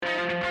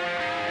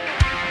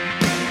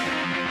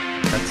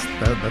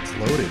That's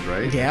loaded,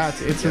 right? Yeah,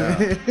 it's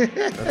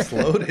that's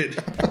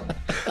loaded.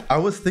 I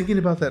was thinking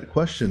about that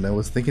question.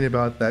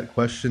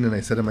 And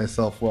I said to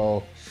myself,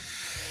 well,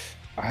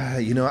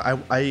 I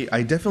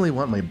definitely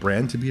want my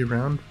brand to be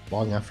around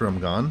long after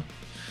I'm gone.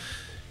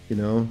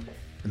 And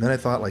then I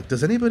thought, like,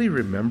 does anybody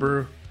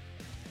remember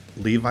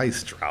Levi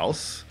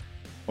Strauss,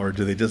 or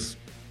do they just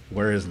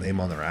wear his name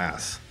on their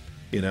ass?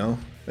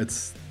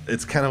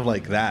 It's kind of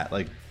like that.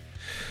 Like,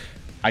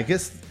 I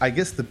guess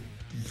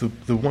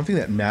the one thing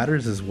that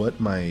matters is what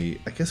my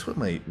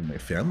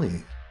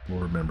family will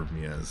remember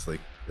me as, like,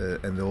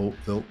 and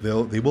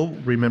they will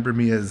remember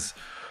me as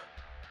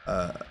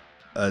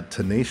a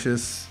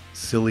tenacious,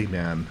 silly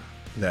man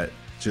that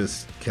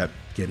just kept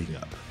getting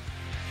up.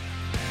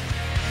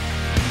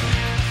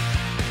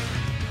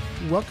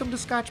 Welcome to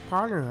Scotch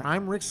Parlor.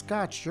 I'm Rick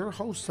Scotch, your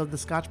host of the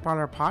Scotch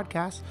Parlor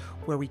podcast,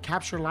 where we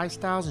capture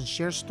lifestyles and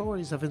share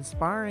stories of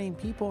inspiring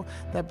people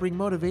that bring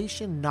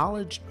motivation,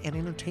 knowledge, and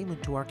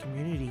entertainment to our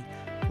community.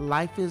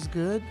 Life is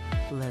good.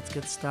 Let's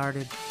get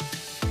started.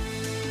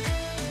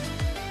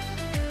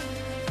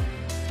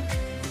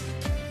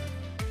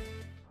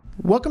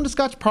 Welcome to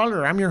Scotch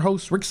Parlor. I'm your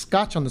host, Rick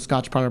Scotch, on the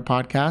Scotch Parlor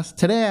podcast.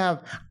 Today I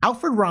have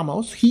Alfred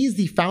Ramos. He's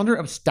the founder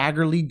of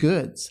Staggerly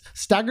Goods.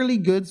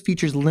 Staggerly Goods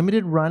features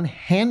limited run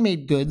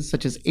handmade goods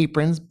such as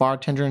aprons,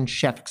 bartender and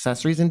chef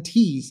accessories, and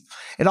teas.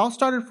 It all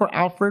started for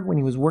Alfred when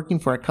he was working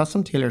for a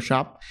custom tailor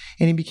shop,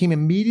 and he became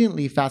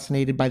immediately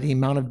fascinated by the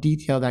amount of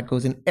detail that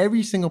goes in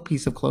every single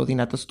piece of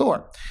clothing at the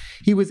store.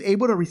 He was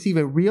able to receive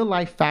a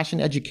real-life fashion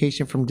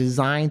education from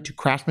design to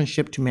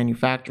craftsmanship to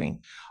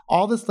manufacturing.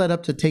 All this led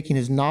up to taking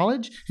his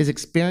knowledge, his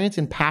experience,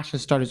 and passion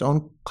to start his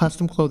own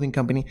custom clothing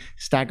company,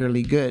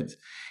 Staggerly Goods.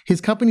 His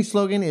company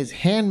slogan is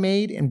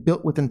handmade and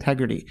built with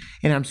integrity.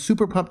 And I'm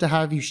super pumped to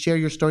have you share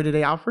your story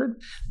today, Alfred.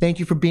 Thank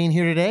you for being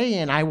here today,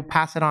 and I will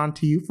pass it on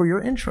to you for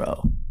your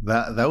intro.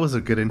 That was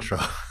a good intro.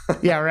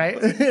 Yeah, right?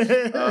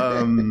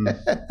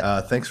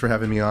 Thanks for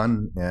having me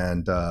on.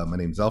 And my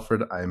name's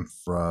Alfred. I'm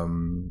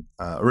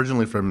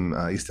originally from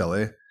East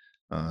LA,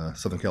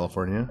 Southern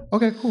California.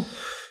 Okay, cool.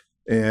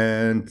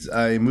 And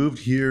I moved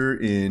here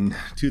in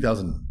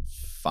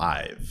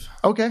 2005.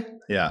 Okay.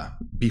 Yeah.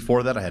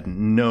 Before that, I had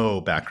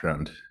no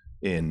background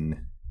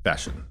in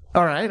fashion.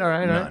 All right.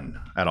 None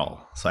at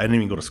all. So I didn't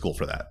even go to school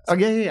for that. So,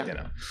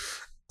 yeah.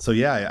 So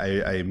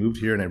yeah, I moved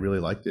here and I really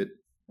liked it.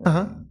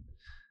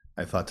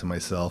 I thought to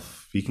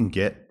myself, if you can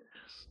get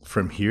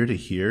from here to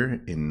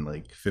here in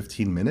like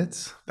 15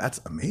 minutes, that's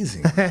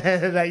amazing.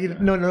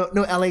 No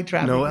LA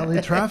traffic. No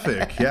LA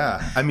traffic.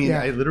 Yeah. I mean,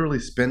 I literally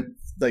spent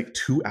like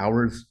 2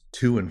 hours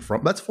to and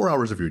from. That's 4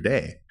 hours of your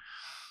day.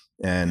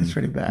 And that's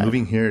pretty bad.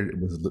 Moving here, it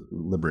was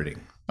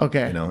liberating.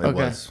 Okay. It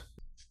was.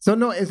 So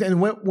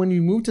when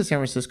you moved to San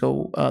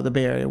Francisco, the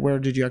Bay Area, where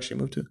did you actually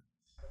move to?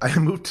 I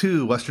moved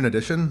to Western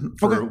Addition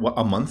for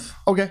a month.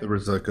 Okay. There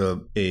was like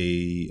a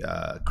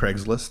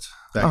Craigslist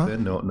back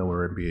then. No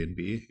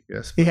Airbnb, I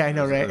guess. Yeah, I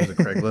know, right? It was a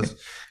Craigslist.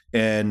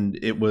 And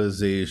it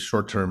was a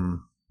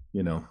short-term,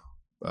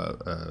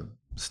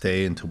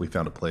 stay until we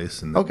found a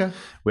place. And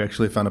we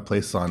actually found a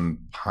place on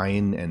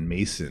Pine and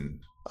Mason.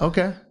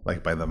 Okay.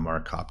 Like by the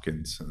Mark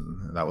Hopkins.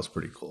 And that was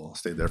pretty cool.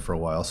 Stayed there for a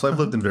while. So I've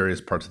lived in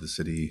various parts of the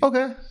city.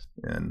 Okay.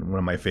 And one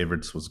of my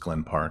favorites was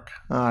Glen Park.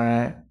 All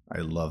right. I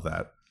love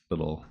that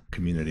little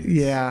community.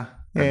 Yeah.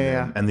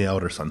 And the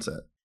outer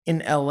Sunset.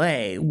 In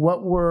LA,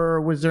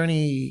 was there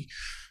any,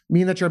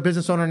 being that you're a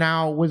business owner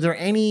now, was there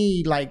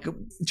any like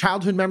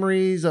childhood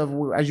memories of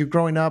as you're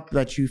growing up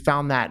that you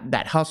found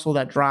that hustle,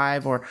 that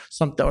drive, or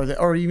something,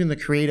 or even the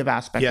creative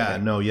aspect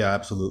of it? Yeah,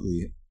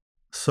 absolutely.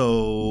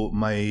 So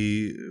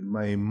my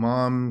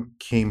mom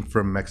came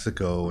from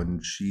Mexico,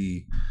 and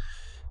she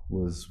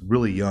was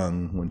really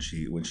young when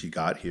she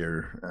got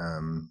here,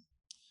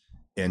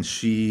 and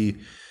she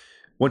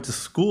went to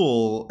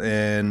school,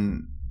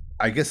 and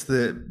I guess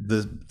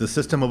the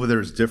system over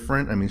there is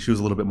different. I mean, she was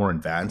a little bit more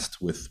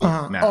advanced with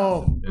math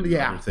and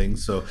other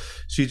things. So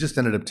she just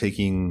ended up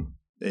taking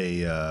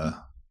a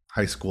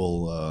high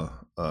school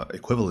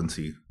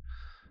equivalency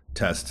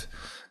test,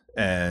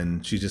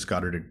 and she just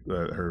got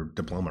her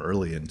diploma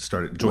early and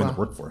joined the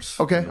workforce.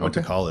 Okay. Went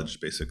to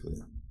college basically.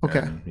 Okay.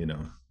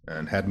 And,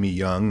 and had me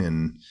young,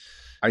 and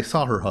I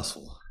saw her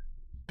hustle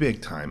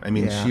big time. I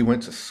mean, she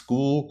went to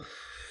school.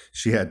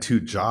 She had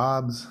 2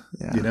 jobs,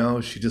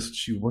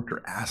 she worked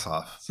her ass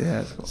off. Yeah,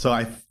 that's cool. So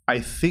I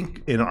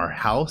think in our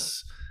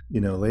house,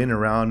 laying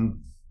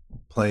around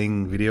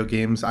playing video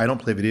games, I don't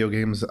play video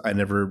games. I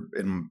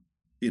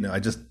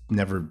just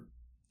never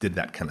did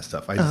that kind of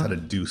stuff. I just had to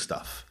do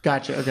stuff.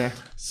 Gotcha. Okay.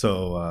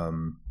 So,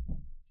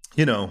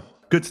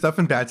 good stuff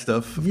and bad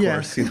stuff, of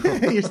course.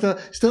 You're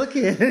still a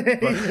kid.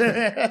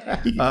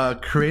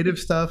 But, creative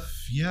stuff.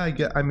 Yeah,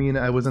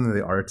 I was into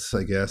the arts,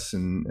 I guess.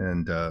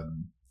 And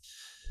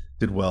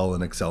did well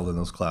and excelled in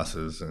those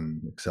classes,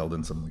 and excelled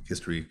in some like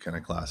history kind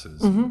of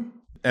classes. Mm-hmm.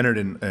 Entered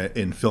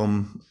in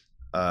film.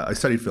 I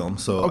studied film,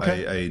 so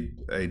I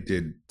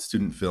did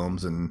student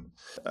films, and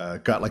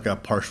got like a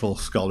partial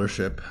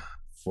scholarship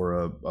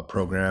for a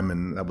program,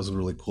 and that was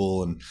really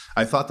cool. And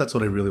I thought that's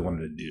what I really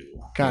wanted to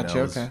do. Gotcha.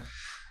 Okay.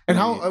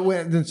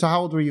 And so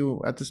how old were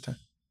you at this time?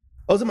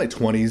 I was in my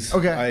 20s.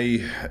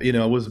 Okay.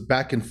 I was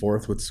back and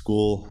forth with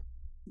school.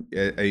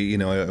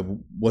 I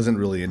wasn't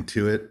really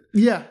into it.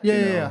 Yeah.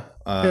 It's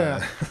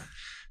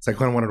like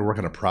when I wanted to work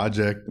on a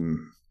project, and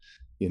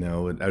I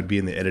would be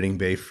in the editing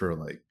bay for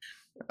like,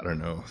 I don't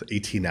know,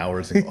 18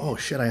 hours. And oh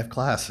shit, I have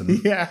class. And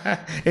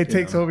it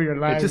takes over your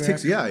life. It just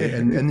takes,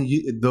 and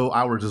the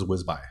hours just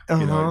whiz by.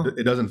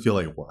 It doesn't feel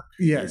like work.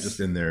 Yes. You're just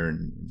in there,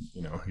 and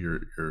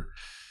you're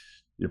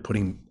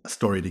putting a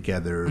story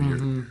together.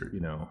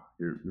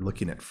 You're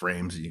looking at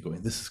frames, and you're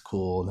going, this is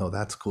cool. No,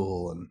 that's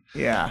cool. And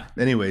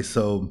anyway,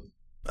 so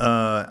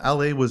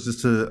LA was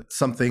just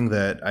something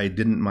that I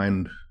didn't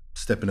mind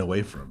stepping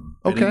away from.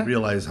 I didn't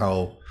realize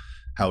how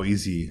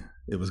easy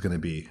it was going to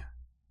be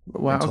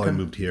until I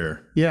moved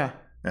here. Yeah.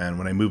 And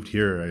when I moved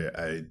here,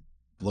 I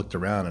looked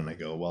around and I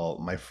go, well,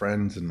 my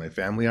friends and my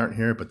family aren't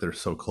here, but they're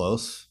so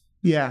close.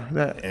 Yeah.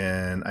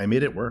 And I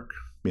made it work.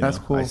 That's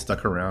cool. I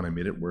stuck around. I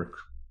made it work.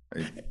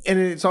 And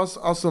it's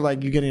also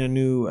like you're getting a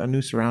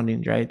new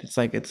surroundings, right? It's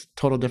like it's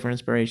total different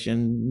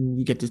inspiration.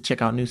 You get to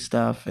check out new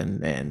stuff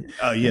and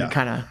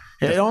kind of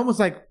it almost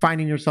like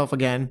finding yourself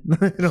again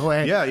in a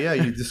way. Yeah,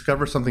 you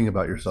discover something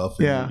about yourself.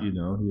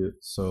 And,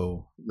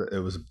 so it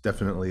was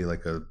definitely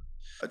like a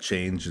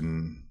change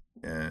and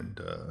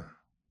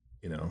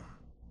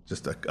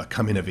just a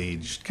coming of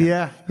age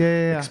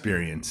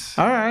experience.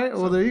 All right.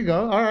 Well, there you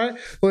go. All right.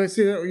 Well, I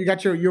see you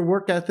got your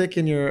work ethic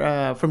and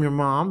your from your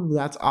mom.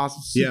 That's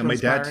awesome. Super my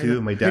inspiring. Dad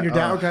too. My dad. And your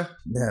dad. Okay.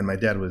 Man, my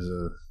dad was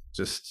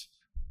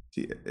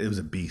it was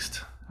a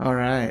beast. All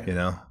right.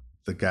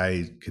 The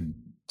guy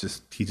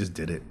he just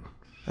did it.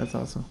 That's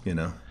awesome.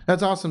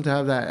 That's awesome to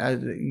have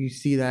that. You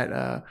see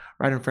that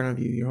right in front of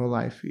you your whole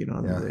life.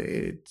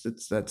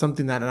 It's that's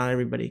something that not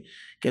everybody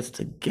gets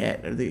to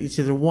get. It's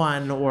either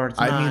one or it's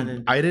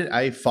none.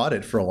 I fought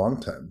it for a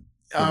long time.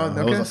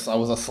 Okay. I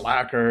was a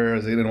slacker.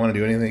 I didn't want to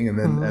do anything,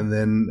 and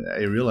then I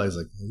realized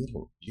like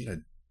you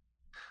gotta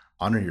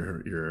honor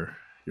your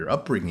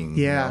upbringing.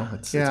 Yeah,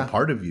 it's a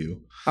part of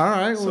you. All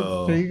right.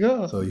 Well, there you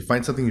go. So you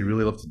find something you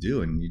really love to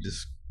do, and you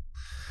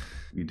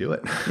do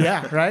it.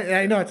 Yeah, right.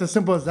 I know it's as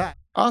simple as that.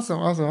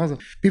 Awesome.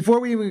 Before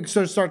we even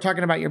start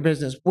talking about your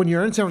business, when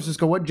you're in San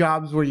Francisco, what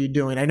jobs were you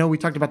doing? I know we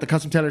talked about the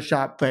custom tailor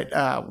shop, but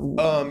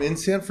in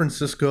San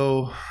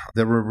Francisco,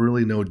 there were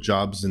really no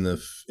jobs in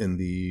the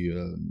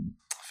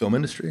film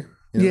industry.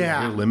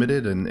 They're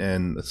limited,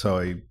 and so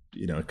I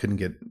couldn't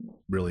get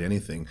really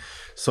anything.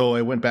 So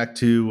I went back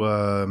to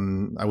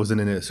I was in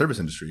a service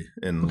industry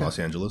in Los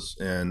Angeles,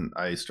 and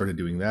I started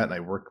doing that. And I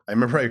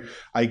remember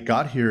I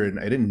got here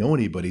and I didn't know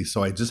anybody,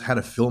 so I just had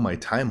to fill my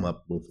time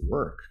up with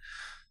work.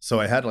 So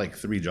I had like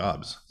 3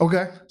 jobs.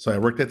 Okay. So I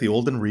worked at the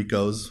old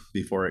Enrico's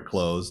before it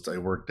closed. I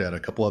worked at a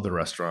couple other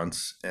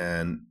restaurants,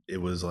 and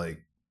it was like,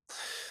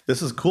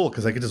 this is cool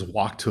because I could just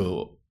walk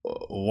to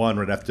one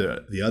right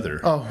after the other.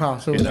 Oh, wow.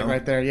 So it's like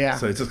right there. Yeah.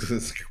 So it's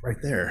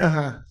right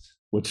there,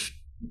 which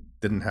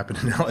didn't happen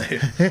in LA.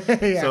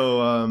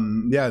 So,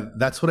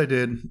 that's what I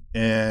did.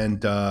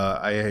 And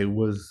I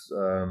was,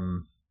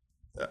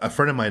 a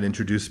friend of mine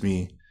introduced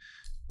me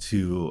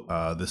to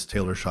this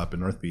tailor shop in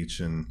North Beach,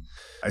 and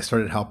I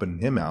started helping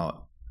him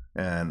out,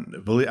 and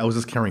I was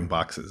just carrying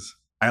boxes.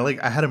 I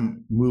had to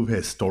move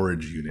his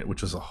storage unit,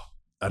 which was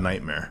a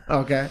nightmare.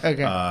 Okay.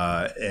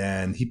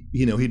 And he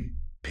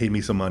paid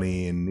me some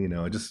money,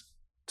 and just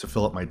to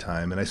fill up my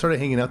time. And I started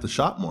hanging out the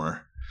shop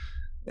more,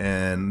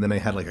 and then I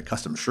had like a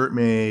custom shirt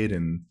made,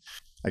 and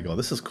I go,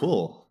 this is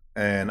cool.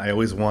 And I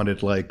always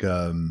wanted like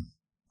a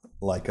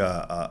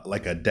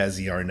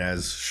Desi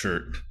Arnaz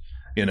shirt.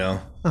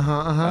 And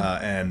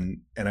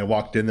I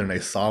walked in there and I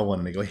saw one,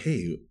 and I go,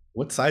 hey,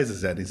 what size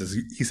is that? He says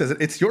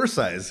it's your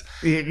size.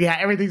 Yeah,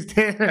 everything's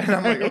tailored. And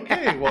I'm like,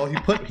 okay. Well, he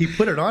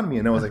put it on me,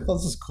 and I was like, oh,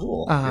 this is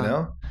cool.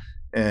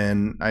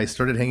 And I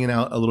started hanging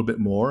out a little bit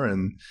more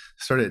and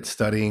started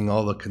studying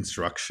all the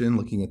construction,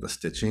 looking at the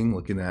stitching,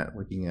 looking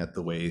at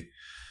the way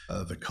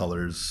the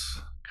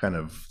colors kind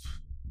of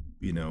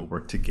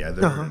work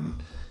together.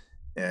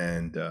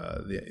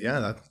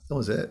 That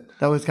was it.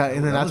 That was kind of,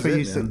 and then that's where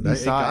you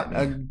saw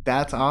it.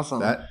 That's awesome.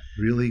 That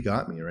really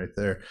got me right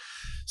there.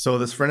 So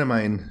this friend of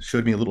mine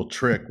showed me a little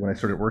trick when I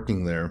started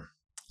working there,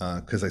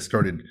 because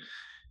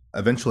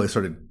eventually I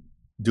started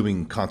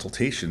doing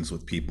consultations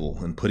with people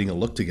and putting a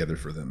look together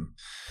for them.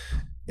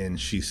 And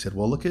she said,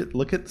 well,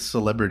 look at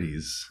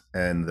celebrities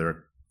and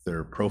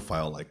their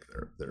profile, like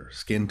their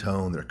skin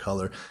tone, their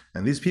color.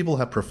 And these people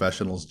have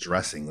professionals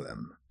dressing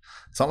them.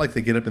 It's not like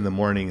they get up in the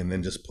morning and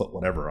then just put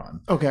whatever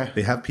on. Okay.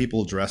 They have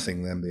people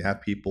dressing them. They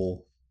have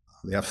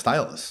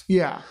stylists.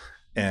 Yeah.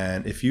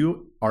 And if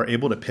you are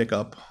able to pick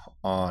up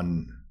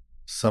on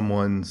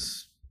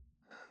someone's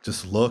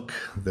just look,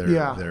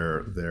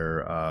 their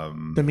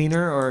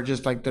demeanor, or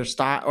just like their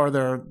style, or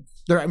their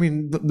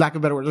lack of a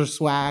better word, their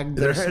swag.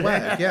 Their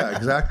swag, yeah,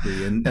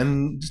 exactly.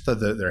 And just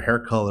their hair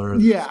color,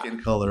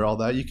 skin color, all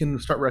that. You can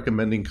start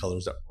recommending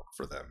colors that work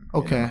for them.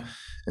 Okay.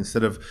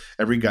 Instead of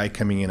every guy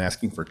coming in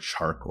asking for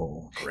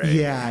charcoal gray.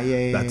 Yeah.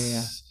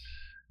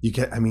 you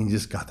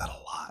just got that a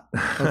lot.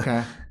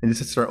 Okay. And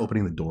just start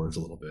opening the doors a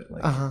little bit,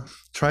 like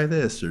try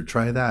this or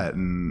try that,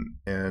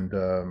 and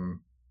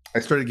I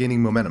started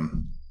gaining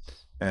momentum,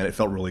 and it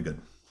felt really good.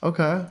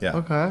 Okay. Yeah.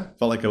 Okay.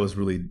 Felt like I was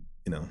really,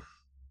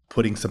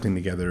 putting something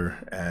together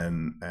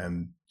and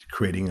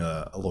creating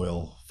a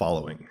loyal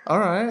following. All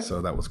right.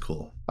 So that was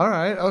cool. All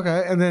right.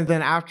 Okay. And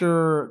then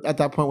after, at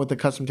that point with the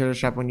custom tailor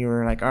shop, when you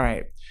were like, all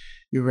right,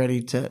 you're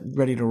ready to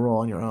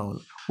roll on your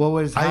own.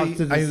 How did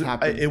this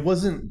happen? It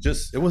wasn't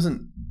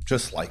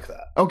just like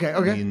that. Okay.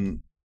 Okay. I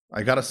mean,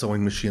 I got a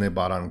sewing machine I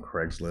bought on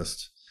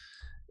Craigslist,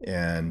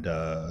 and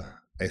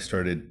I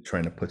started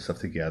trying to put stuff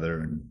together,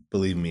 and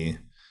believe me,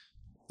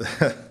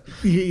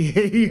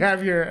 you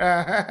have your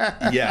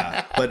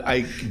yeah, but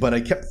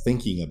I kept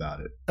thinking about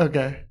it.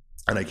 Okay.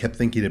 And I kept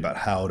thinking about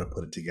how to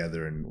put it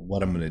together and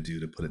what I'm going to do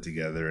to put it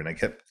together, and I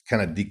kept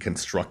kind of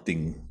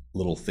deconstructing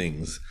little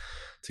things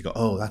to go,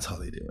 oh, that's how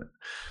they do it.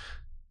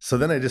 So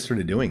then I just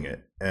started doing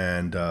it,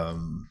 and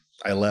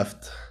I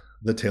left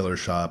the tailor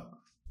shop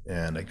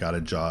and I got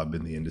a job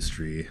in the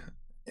industry,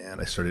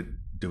 and I started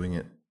doing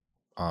it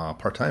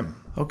part-time.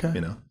 Okay.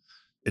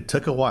 It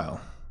took a while.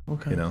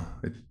 Okay.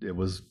 It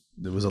was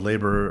a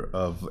labor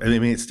of, I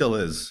mean, it still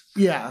is.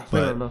 Yeah.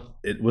 But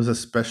it was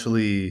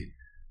especially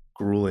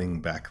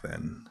grueling back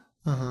then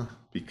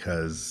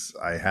because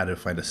I had to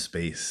find a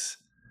space.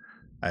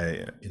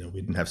 We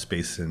didn't have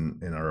space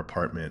in our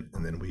apartment,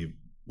 and then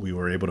we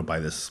were able to buy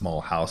this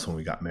small house when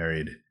we got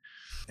married,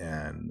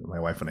 and my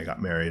wife and I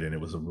got married, and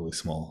it was a really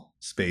small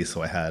space,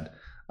 so I had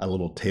a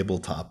little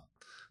tabletop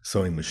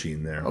sewing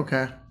machine there.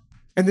 Okay.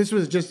 And this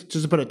was just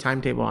to put a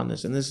timetable on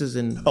this, and this is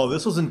in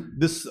this was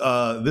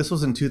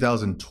in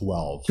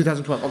 2012.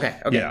 2012. Okay.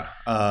 Yeah.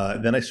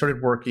 Then I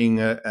started working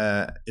in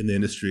the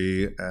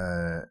industry,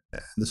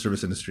 the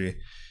service industry,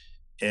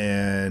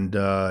 and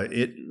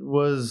it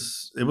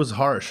was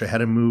harsh. I had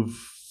to move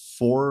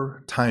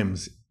 4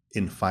 times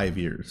in 5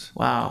 years.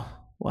 Wow.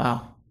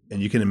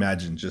 And you can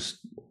imagine, just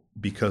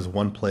because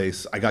one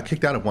place, I got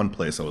kicked out of one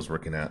place I was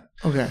working at.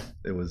 Okay.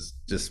 It was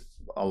just,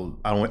 I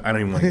don't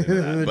even want to get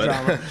into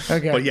that. But,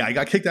 okay. But yeah, I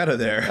got kicked out of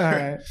there. All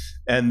right.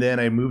 And then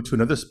I moved to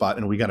another spot,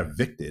 and we got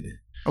evicted.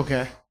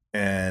 Okay.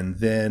 And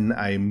then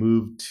I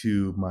moved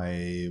to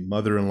my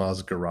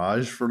mother-in-law's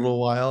garage for a little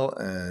while,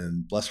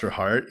 and bless her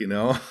heart,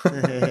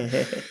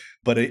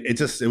 But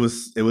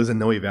it was in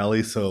Noe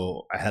Valley,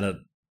 so I had to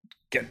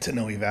get to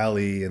Noe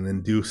Valley and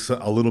then do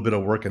a little bit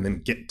of work, and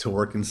then get to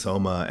work in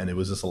Soma, and it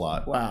was just a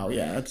lot. Wow.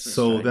 Yeah.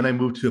 Then I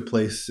moved to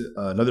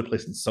another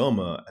place in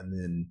Soma, and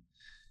then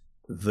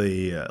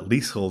the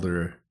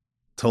leaseholder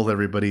told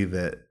everybody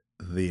that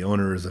the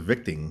owner is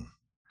evicting,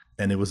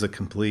 and it was a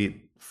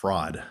complete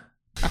fraud.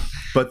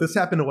 But this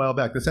happened a while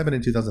back. This happened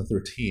in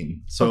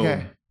 2013. So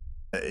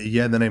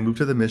then I moved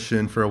to the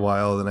Mission for a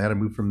while. Then I had to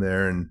move from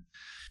there, and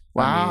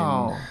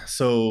wow.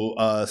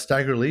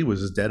 Stagger Lee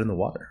was just dead in the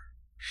water.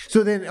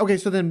 So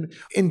then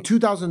in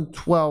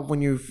 2012,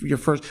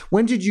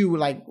 when did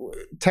you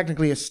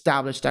technically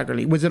establish Stagger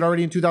Lee? Was it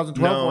already in 2012?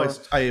 No,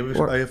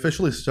 I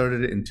officially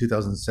started it in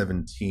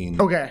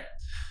 2017. Okay.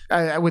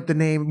 With the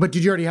name, but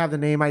did you already have the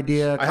name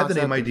idea? I had the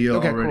name idea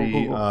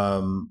already.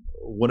 Cool.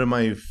 One of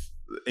my,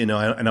 and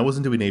I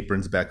wasn't doing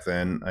aprons back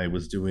then. I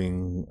was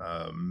doing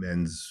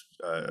men's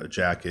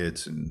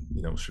jackets, and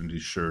was trying to do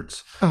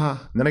shirts. And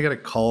then I got a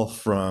call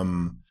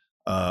from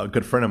a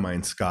good friend of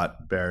mine,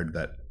 Scott Baird,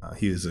 that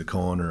he is a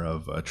co-owner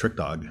of Trick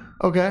Dog.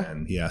 Okay.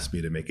 And he asked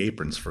me to make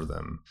aprons for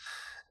them.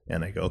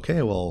 And I go,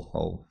 okay, well,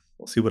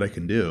 I'll see what I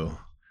can do.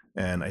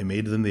 And I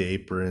made them the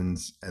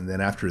aprons. And then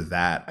after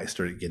that, I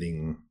started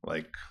getting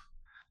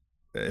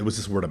it was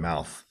just word of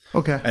mouth.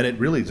 Okay. And it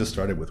really just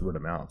started with word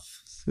of mouth.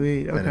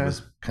 Sweet. Okay. And it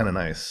was kind of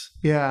nice.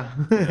 Yeah.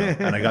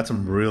 And I got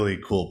some really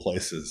cool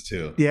places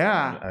too.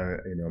 Yeah.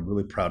 I'm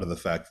really proud of the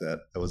fact that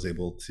I was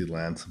able to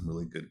land some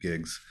really good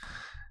gigs.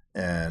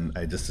 And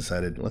I just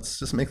decided, let's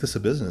just make this a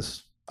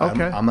business.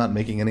 Okay. I'm not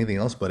making anything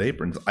else but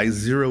aprons. I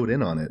zeroed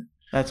in on it.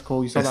 That's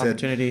cool. You saw the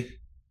opportunity.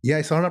 Yeah,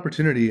 I saw an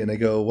opportunity, and I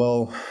go,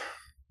 well,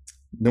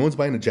 no one's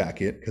buying a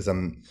jacket because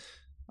I'm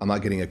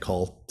not getting a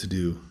call to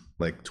do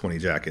 20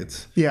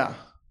 jackets. Yeah.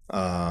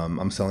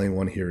 I'm selling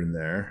one here and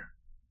there,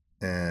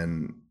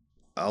 and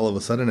all of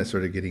a sudden I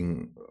started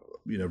getting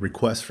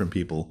requests from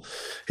people.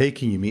 Hey,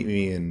 can you meet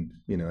me? And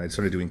I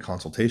started doing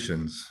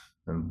consultations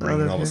and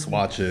bringing all the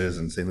swatches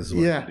and saying, this is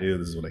what I can do,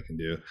 this is what I can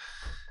do.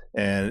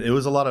 And it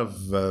was a lot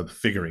of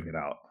figuring it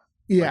out.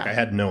 Yeah. I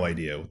had no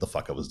idea what the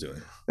fuck I was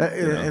doing.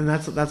 And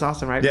that's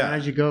awesome, right? Yeah. Learn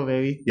as you go,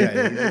 baby.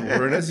 Yeah,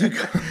 learn as you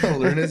go.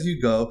 Learn as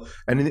you go.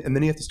 And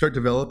then you have to start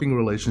developing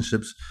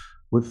relationships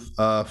with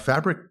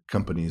fabric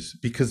companies,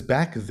 because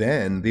back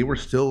then they were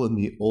still in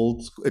the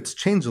old school. It's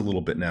changed a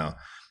little bit now.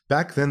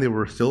 Back then they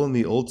were still in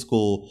the old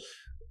school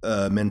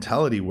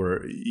mentality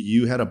where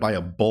you had to buy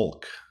a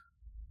bulk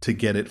to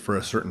get it for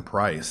a certain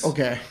price.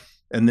 Okay.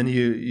 And then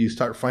you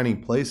start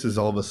finding places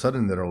all of a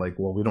sudden that are like,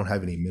 well, we don't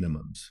have any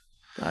minimums.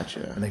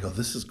 Gotcha. And I go,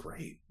 this is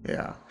great.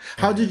 Yeah.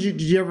 How did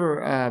you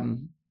ever,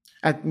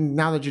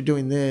 now that you're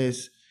doing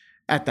this,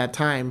 at that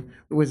time,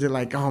 was it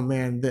like, oh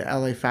man, the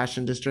LA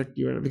fashion district?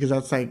 Because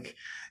that's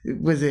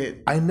Was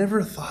it? I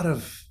never thought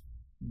of.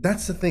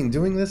 That's the thing.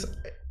 Doing this,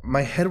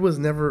 my head was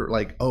never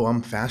like, oh,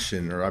 I'm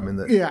fashion or I'm in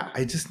the. Yeah.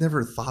 I just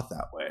never thought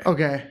that way.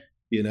 Okay.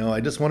 You know,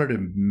 I just wanted to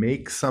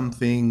make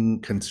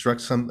something, construct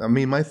some. I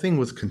mean, my thing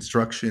was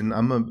construction.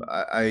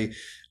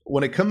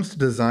 When it comes to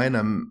design,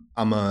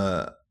 I'm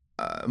a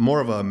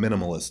more of a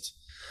minimalist.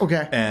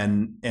 Okay.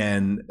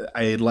 And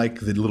I like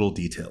the little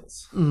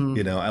details. Mhm.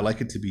 You know, I like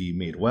it to be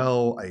made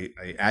well. I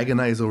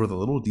agonize over the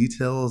little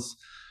details.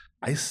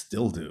 I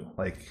still do.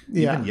 Like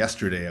even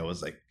yesterday, I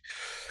was like,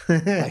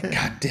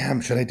 God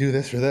damn, should I do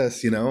this or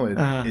this? You know,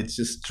 it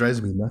just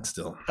drives me nuts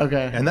still.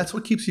 Okay. And that's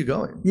what keeps you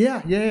going.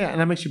 Yeah. And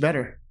that makes you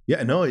better.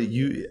 Yeah, no,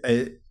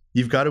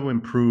 you've got to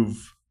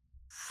improve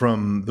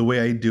from the way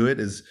I do it.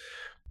 Is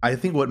I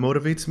think what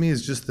motivates me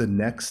is just the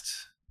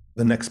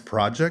next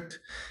project,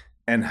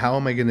 and how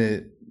am I going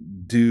to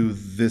do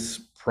this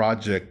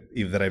project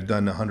that I've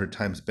done 100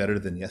 times better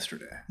than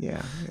yesterday?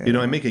 Yeah. You know,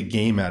 I make a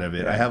game out of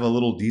it. Yeah. I have a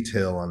little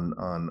detail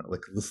on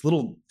like this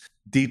little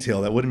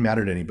detail that wouldn't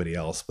matter to anybody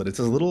else, but it's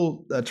a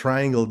little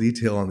triangle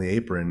detail on the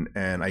apron,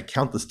 and I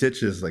count the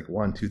stitches like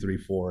 1, 2, 3,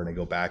 4, and I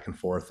go back and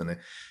forth, and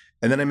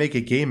then I make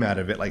a game out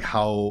of it. Like,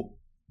 how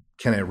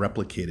can I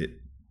replicate it?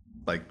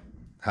 Like,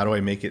 how do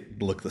I make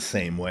it look the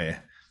same way?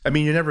 I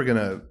mean, you're never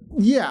gonna,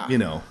 you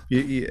know,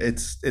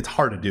 it's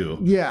hard to do.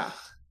 Yeah.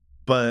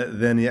 But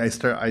then I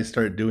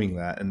start doing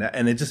that,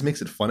 and it just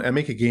makes it fun. I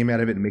make a game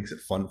out of it and makes it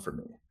fun for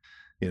me,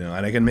 you know.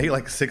 And I can make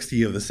like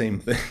 60 of the same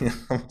thing.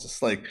 I'm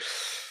just like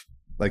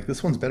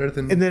this one's better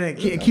than. And then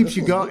it keeps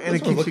you going, and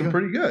it keeps looking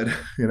pretty good.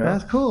 You know,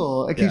 that's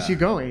cool. It keeps you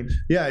going.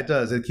 Yeah, it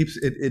does. It keeps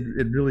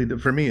it really,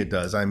 for me, it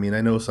does. I mean,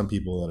 I know some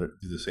people that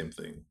do the same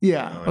thing.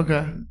 Yeah. You know,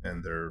 okay.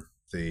 And they're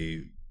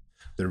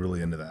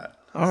really into that.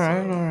 All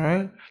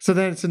right. So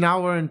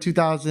now we're in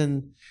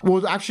 2000.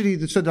 Well,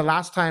 actually, so the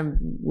last time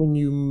when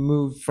you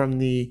moved from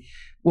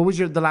what was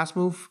the last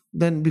move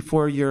then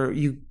before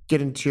you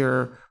get into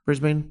your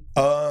Brisbane?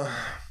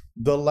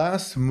 The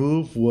last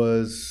move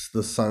was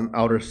the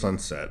Outer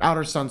Sunset.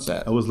 Outer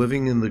Sunset. I was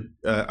living in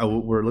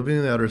we're living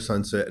in the Outer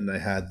Sunset, and I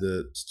had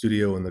the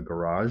studio in the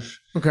garage.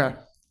 Okay.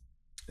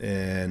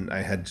 And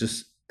I had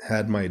just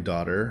had my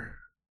daughter,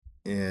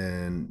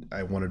 and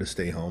I wanted to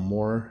stay home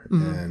more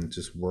and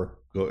just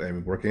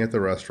working at the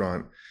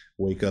restaurant,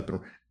 wake up,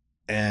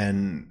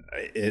 and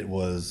it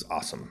was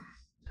awesome.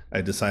 I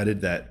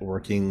decided that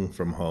working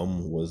from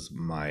home was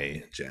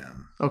my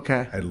jam.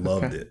 Okay. I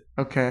loved it.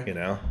 Okay. You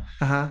know?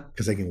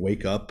 Because I can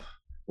wake up,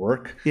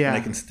 work, and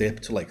I can stay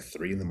up to like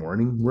 3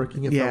 a.m.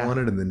 working if I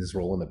wanted, and then just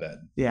roll into bed.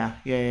 Yeah.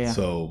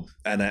 So,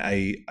 and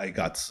I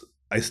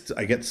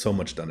get so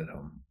much done at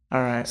home.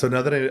 All right. So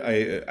now that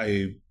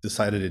I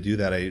decided to do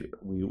that,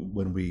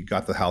 when we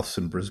got the house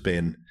in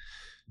Brisbane,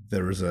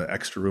 there was an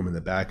extra room in the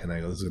back, and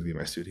I go, this is going to be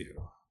my studio.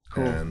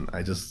 Cool. And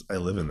I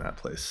live in that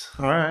place.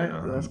 All right. You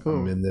know, that's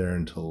cool. I'm in there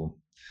until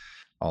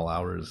all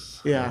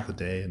hours of the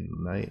day and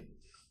night.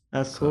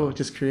 That's cool.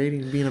 Just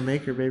creating, being a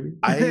maker, baby.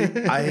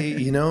 I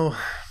you know,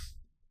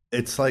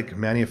 it's like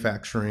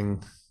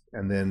manufacturing,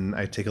 and then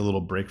I take a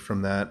little break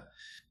from that,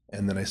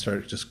 and then I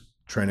start just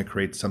trying to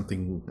create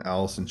something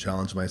else and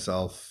challenge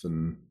myself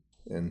and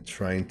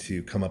trying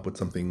to come up with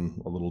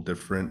something a little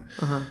different.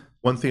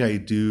 One thing I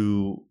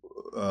do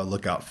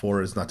look out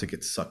for is not to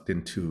get sucked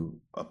into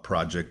a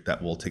project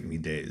that will take me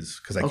days,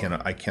 because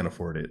I can't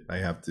afford it. I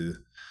have to,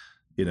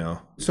 you know.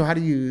 So how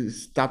do you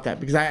stop that?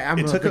 Because I'm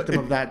a victim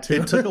of that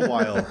too. It took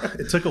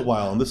a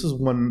while. And this is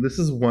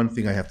one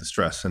thing I have to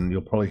stress, and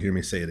you'll probably hear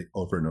me say it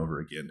over and over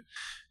again.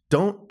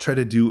 Don't try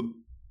to do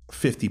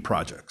 50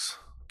 projects.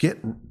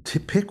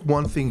 Pick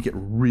one thing, get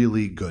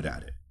really good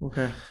at it.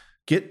 Okay.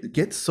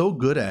 Get so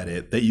good at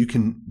it that you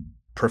can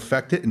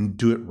perfect it and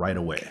do it right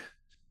away.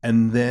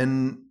 And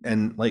then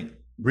like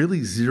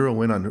really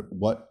zero in on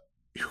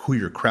who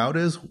your crowd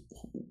is,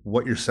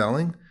 what you're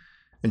selling,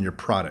 and your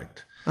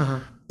product.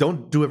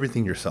 Don't do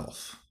everything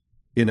yourself.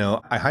 You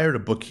know, I hired a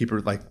bookkeeper.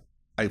 Like,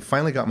 I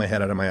finally got my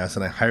head out of my ass,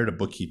 and I hired a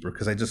bookkeeper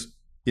because I just,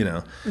 you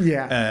know,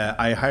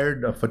 I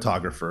hired a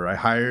photographer. I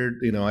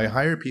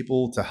hired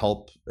people to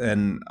help,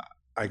 and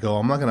I go,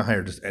 I'm not going to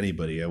hire just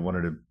anybody. I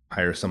wanted to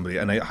hire somebody,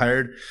 and I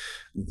hired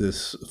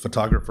this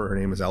photographer. Her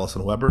name is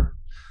Allison Weber.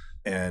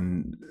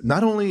 And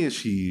not only is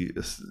she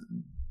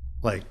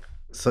like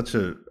such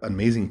an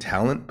amazing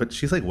talent, but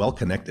she's like well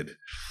connected.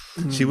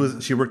 She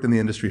worked in the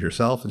industry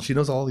herself, and she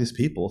knows all these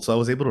people. So I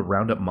was able to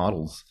round up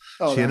models.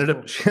 She ended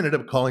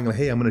up calling them,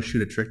 hey, I'm going to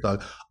shoot a trick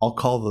dog. I'll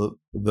call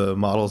the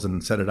models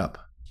and set it up.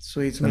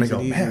 Sweet. And I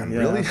go, man,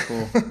 really? That's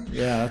cool.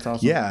 Yeah, that's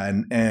awesome. Yeah,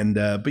 and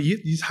but you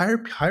just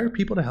hire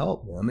people to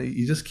help, man.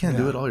 You just can't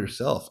do it all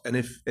yourself. And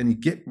you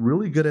get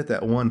really good at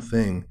that one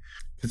thing.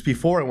 Because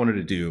before I wanted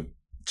to do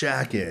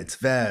jackets,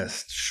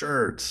 vests,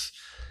 shirts.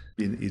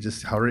 You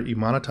just you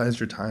monetize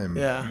your time.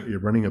 Yeah, you're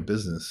running a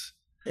business.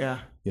 Yeah,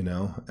 you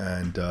know,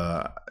 and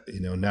you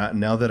know,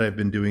 now that I've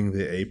been doing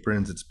the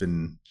aprons, it's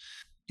been,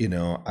 you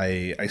know,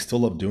 I still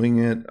love doing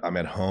it. I'm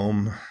at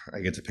home. I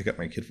get to pick up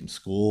my kid from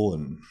school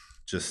and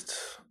just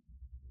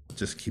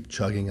just keep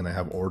chugging, and I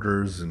have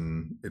orders,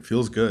 and it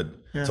feels good.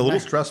 Yeah. It's a little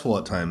stressful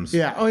at times.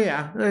 Yeah. Oh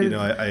yeah. You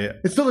know,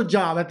 it's still a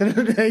job at the end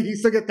of the day. You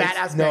still get that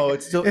aspect. No,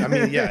 it's still. I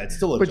mean, yeah, it's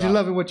still a but job. you're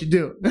loving what you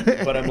do.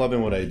 But I'm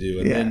loving what I do,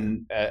 and Yeah.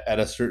 then at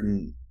a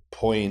certain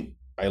point,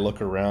 I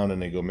look around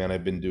and I go, "Man,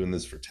 I've been doing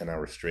this for 10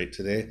 hours straight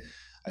today.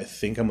 I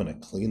think I'm going to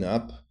clean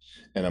up,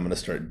 and I'm going to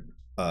start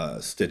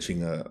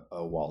stitching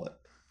a wallet."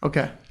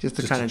 Okay, just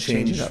to kind of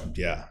change it up.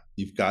 Yeah,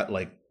 you've got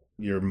like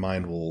your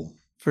mind will.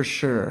 For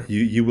sure.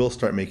 You will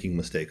start making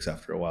mistakes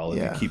after a while. If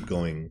Yeah. you keep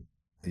going,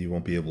 you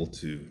won't be able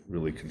to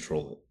really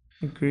control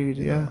it. Agreed.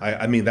 Yeah.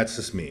 I mean, that's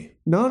just me.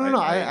 No.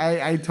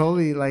 I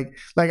totally like.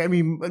 I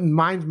mean,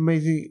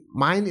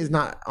 mine is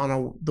not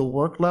on the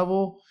work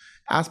level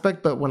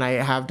aspect, but when I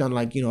have done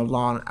like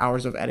long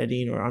hours of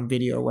editing or on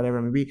video or whatever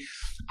it may be,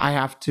 I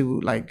have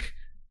to like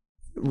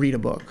read a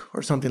book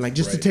or something, like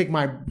just to Right. take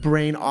my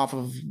brain off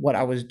of what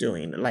I was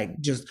doing, like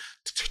just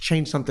to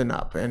change something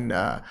up, and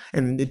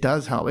it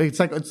does help. It's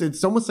like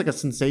it's almost like a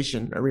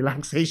sensation, a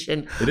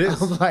relaxation. It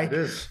is. Of like, It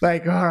is.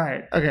 like, all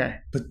right, okay,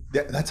 But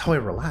that's how I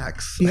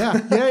relax. yeah.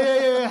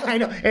 I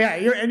know. Yeah,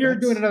 you're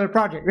doing another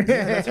project.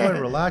 Yeah, that's how I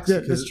relax. Yeah,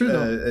 because, it's true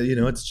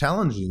though. it's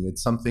challenging.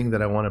 It's something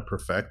that I want to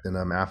perfect, and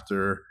I'm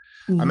after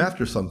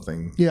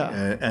something. Yeah.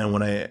 And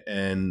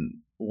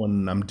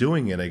when I'm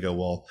doing it, I go,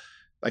 well,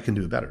 I can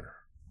do it better.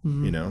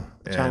 Mhm. You know,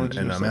 and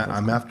Challenging yourself, that's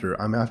I'm cool.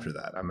 after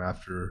that. I'm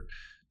after.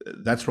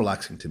 That's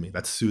relaxing to me.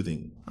 That's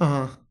soothing.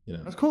 Uh-huh. You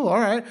know. That's cool. All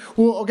right.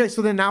 Well, okay.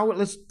 So then now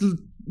let's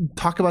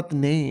talk about the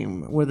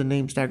name, where the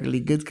name Stagger Lee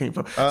Goods came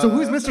from. So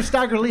who's Mr.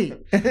 Stagger Lee?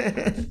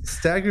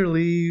 Stagger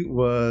Lee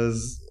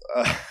was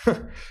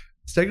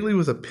Stagger Lee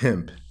was a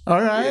pimp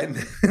All right.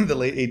 in the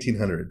late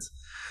 1800s.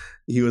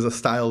 He was a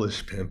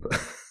stylish pimp.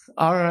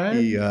 All right.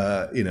 He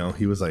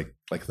he was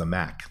like the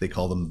Mac. They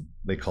call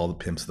the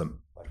pimps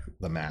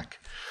the Mac.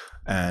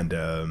 And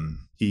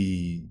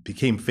he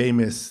became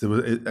famous.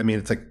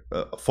 It's like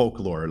a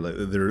folklore.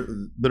 There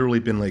literally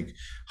been like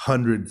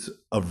hundreds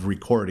of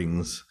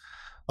recordings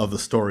of the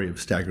story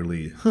of Stagger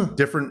Lee. Huh.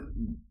 Different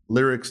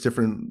lyrics,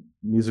 different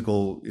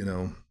musical,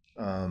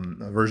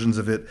 versions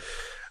of it.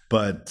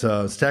 But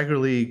Stagger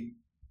Lee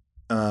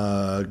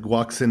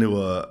walks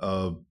into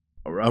a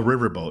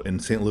riverboat in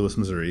St. Louis,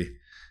 Missouri,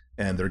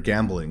 and they're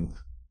gambling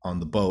on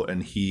the boat,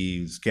 and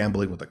he's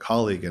gambling with a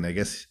colleague, and I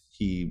guess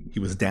he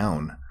was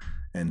down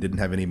and didn't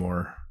have any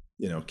more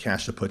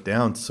cash to put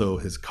down, so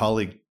his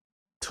colleague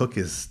took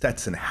his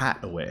Stetson hat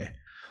away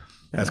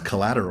as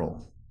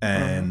collateral,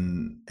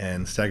 and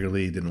Stagger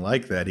Lee didn't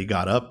like that. He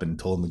got up and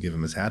told him to give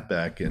him his hat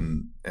back,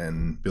 and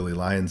Billy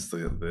Lyons,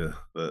 the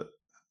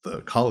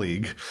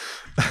colleague,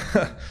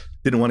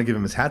 didn't want to give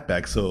him his hat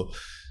back, so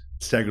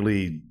Stagger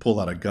Lee pulled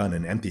out a gun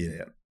and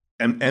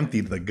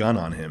emptied the gun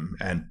on him,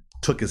 and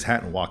took his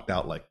hat and walked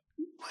out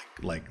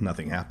like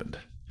nothing happened.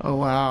 Oh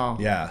wow.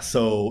 Yeah,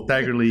 so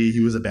Stagger Lee,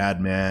 he was a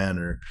bad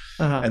man,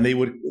 and they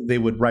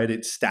would write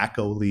it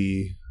Stacko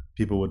Lee.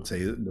 People would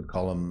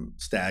call him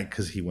Stag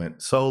because he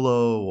went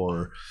solo,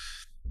 or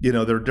there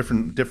are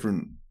different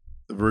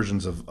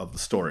versions of the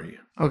story.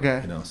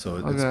 Okay. So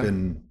it's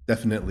been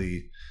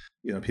definitely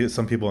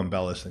some people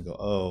embellish and go,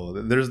 oh,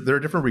 there are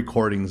different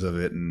recordings of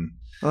it, and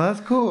Well,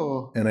 that's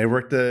cool. and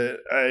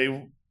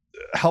I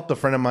helped a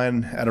friend of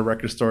mine at a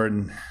record store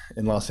in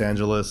Los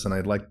Angeles, and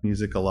I liked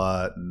music a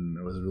lot, and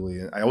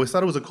I always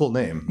thought it was a cool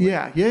name.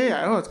 Yeah.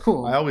 Oh, it's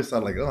cool. I always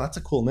thought oh, that's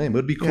a cool name. It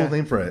would be a cool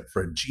name for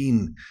a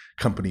jean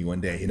company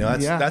one day.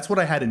 That's what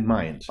I had in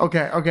mind.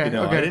 Okay. I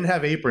didn't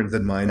have aprons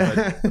in mind,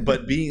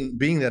 but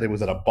being that it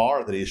was at a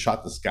bar that he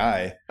shot this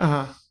guy,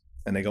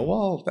 and they go,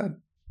 well,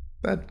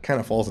 that kind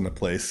of falls into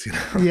place.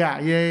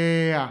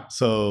 Yeah.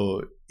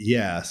 So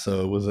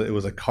it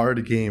was a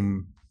card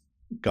game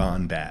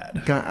gone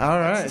bad. All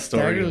right,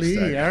 Stagger Lee.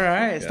 All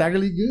right, yeah. Stagger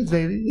Lee Goods,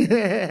 baby.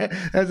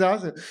 That's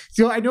awesome.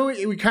 So I know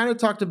we kind of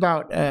talked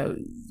about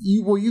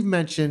you've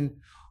mentioned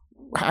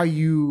how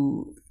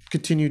you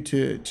continue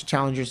to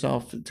challenge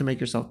yourself to make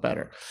yourself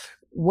better.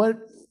 Would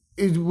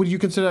you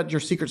consider that your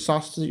secret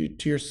sauce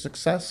to your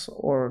success,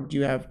 or do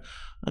you have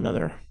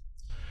another?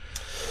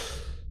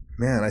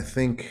 Man, I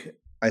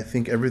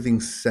think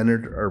everything's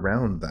centered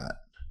around that.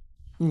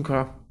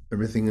 Okay.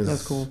 Everything is.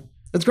 That's cool.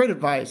 It's great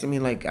advice. I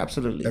mean,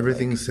 absolutely.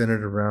 Everything's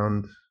centered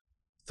around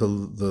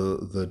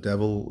the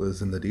devil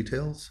is in the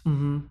details.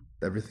 Mm-hmm.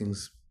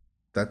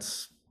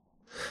 That's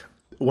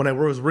when I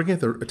was working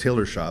at a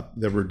tailor shop,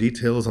 there were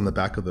details on the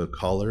back of the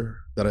collar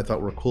that I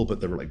thought were cool, but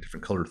there were like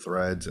different colored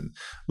threads and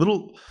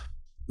little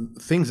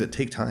things that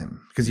take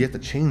time because you have to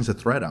change the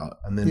thread out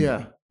and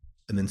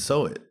then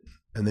sew it,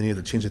 and then you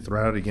have to change the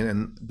thread out again,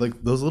 and like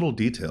those little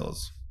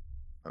details,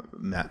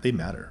 they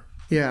matter.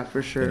 Yeah,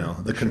 for sure.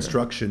 The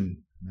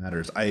construction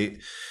matters. I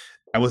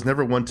was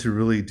never one to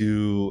really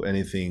do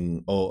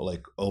anything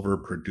like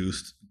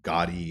overproduced,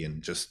 gaudy,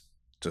 and just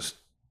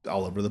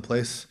all over the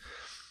place.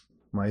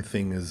 My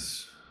thing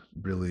is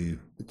really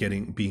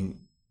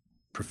being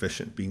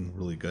proficient, being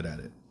really good at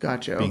it.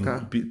 Gotcha.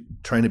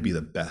 Trying to be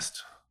the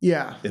best.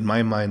 Yeah. In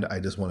my mind, I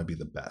just want to be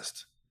the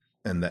best,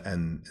 and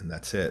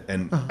that's it.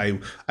 And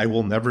I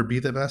will never be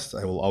the best.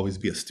 I will always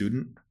be a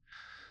student.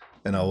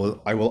 and I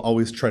will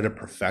always try to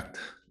perfect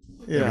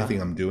Yeah.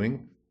 everything I'm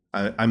doing.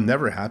 I'm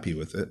never happy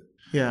with it.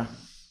 Yeah.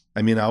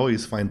 I mean, I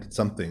always find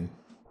something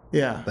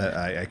Yeah. that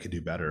I could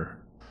do better,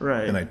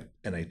 Right.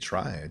 and I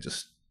try. I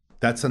just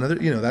that's another,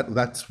 you know,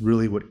 that's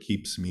really what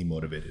keeps me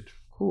motivated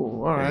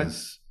Cool. All right.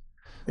 is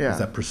Yeah.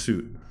 that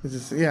pursuit. It's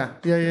just, yeah.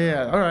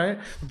 All right.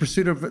 The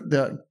pursuit of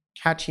the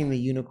catching the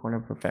unicorn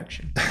of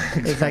perfection.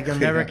 It's like you'll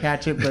never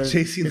catch it, but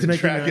chasing it's the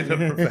making dragon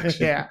of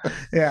perfection.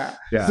 Yeah.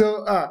 Yeah.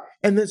 So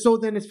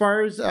then as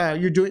far as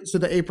you're doing, so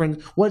the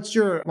aprons, what's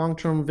your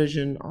long-term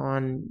vision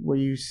on where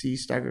you see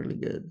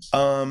Staggeredly Goods?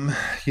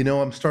 You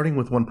know, I'm starting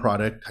with one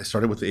product. I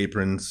started with the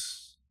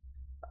aprons.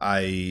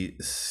 I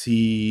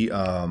see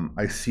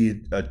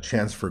a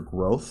chance for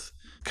growth.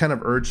 Kind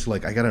of urged,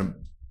 like I've got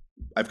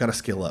to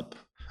scale up.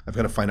 I've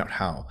got to find out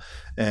how.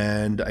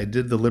 And I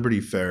did the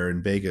Liberty Fair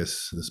in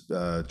Vegas, this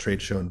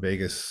trade show in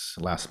Vegas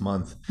last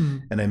month,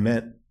 and I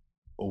met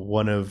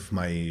one of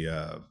my,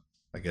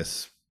 I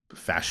guess,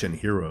 fashion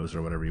heroes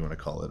or whatever you want to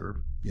call it,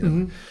 or you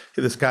know,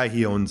 this guy,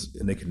 he owns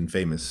Naked and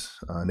Famous.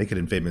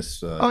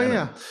 Oh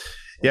yeah.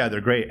 Yeah,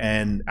 they're great.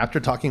 And after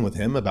talking with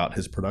him about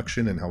his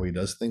production and how he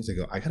does things, I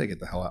go, I got to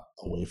get the hell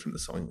away from the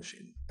sewing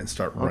machine and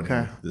start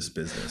running this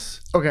business.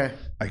 Okay.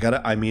 I've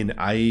got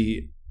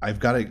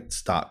to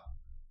stop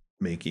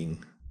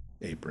making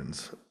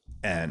aprons,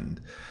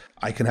 and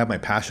I can have my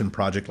passion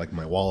project like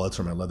my wallets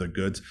or my leather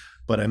goods,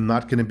 but I'm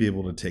not going to be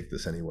able to take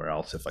this anywhere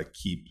else if I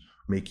keep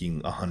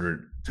making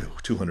 100 to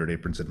 200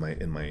 aprons at my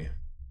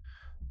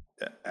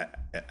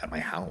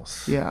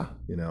house. Yeah.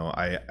 You know,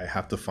 I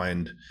have to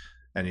find,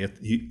 and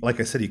like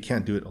I said, you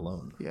can't do it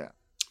alone. Yeah.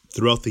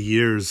 Throughout the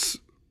years,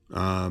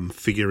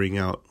 figuring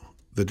out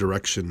the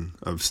direction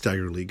of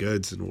Staggeredly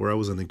Goods and where I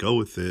was going to go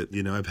with it,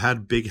 you know, I've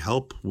had big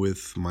help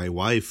with my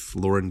wife,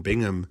 Lauren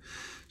Bingham.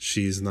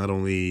 She's not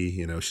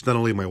only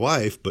my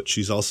wife, but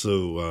she's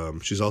also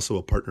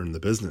a partner in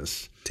the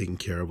business, taking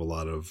care of a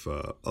lot of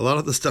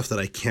the stuff that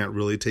I can't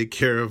really take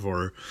care of,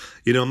 or,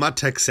 you know, I'm not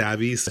tech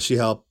savvy. So she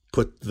helped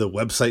put the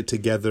website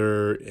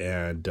together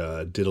and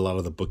did a lot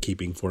of the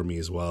bookkeeping for me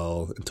as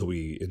well until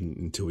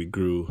we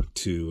grew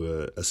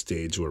to a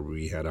stage where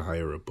we had to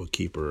hire a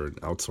bookkeeper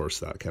and outsource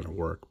that kind of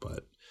work.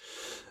 But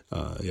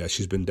yeah,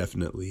 she's been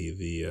definitely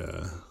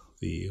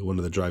the one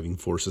of the driving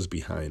forces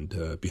behind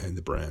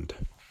the brand.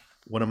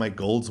 One of my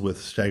goals with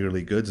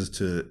Staggeredly Goods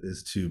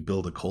is to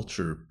build a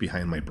culture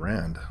behind my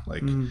brand.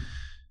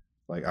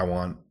 Like I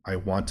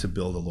want to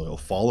build a loyal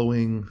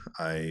following.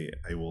 I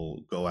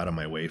will go out of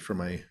my way for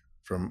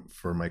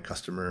my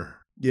customer.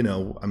 You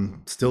know,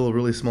 I'm still a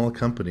really small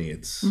company.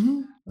 It's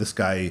this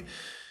guy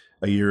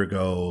a year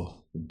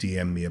ago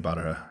DM'd me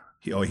about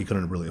he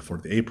couldn't really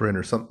afford the apron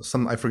or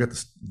some I forget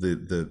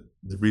the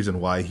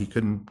reason why he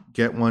couldn't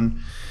get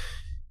one.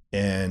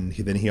 And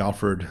he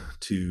offered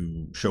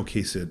to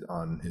showcase it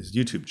on his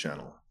YouTube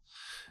channel.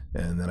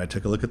 And then I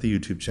took a look at the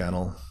YouTube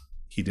channel.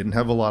 He didn't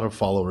have a lot of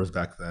followers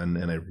back then,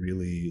 and I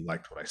really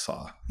liked what I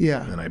saw.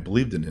 Yeah. And I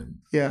believed in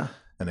him. Yeah.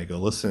 And I go,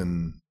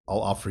 listen, I'll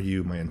offer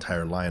you my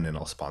entire line and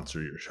I'll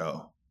sponsor your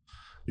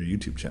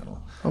YouTube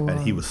channel. Oh, wow.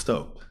 And he was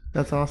stoked.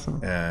 That's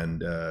awesome.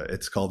 And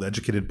it's called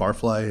Educated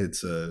Barfly.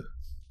 It's a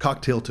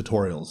cocktail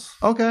tutorials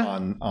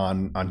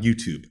on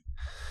YouTube.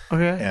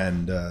 Okay.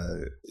 And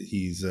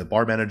he's a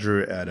bar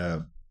manager at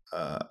a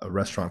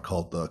restaurant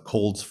called the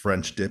Cold's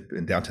French Dip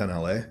in downtown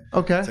LA.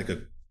 Okay. It's like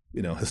a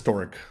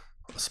historic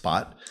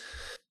spot.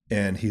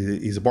 And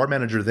he's a bar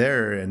manager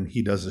there, and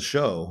he does a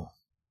show.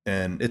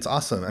 And it's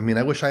awesome. I mean,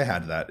 I wish I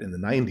had that in the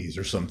 90s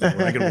or something,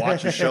 where I could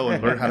watch a show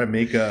and learn how to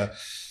make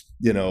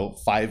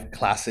 5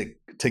 classic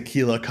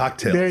tequila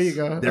cocktails. There you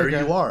go. There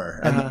you are.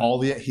 And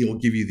he'll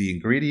give you the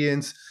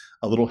ingredients,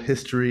 a little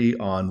history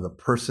on the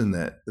person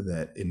that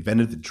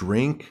invented the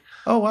drink.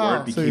 Oh, wow.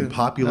 Where it became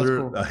popular,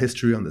 cool. A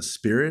history on the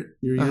spirit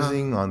you're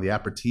using, on the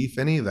aperitif,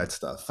 any of that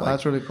stuff. Like,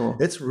 that's really cool.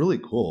 It's really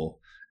cool.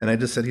 And I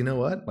just said, you know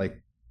what?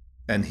 Like,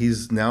 and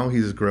he's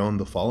grown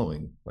the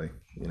following. Like,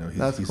 you know,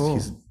 that's cool.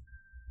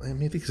 I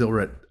think he's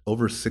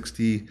over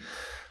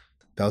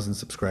 60,000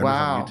 subscribers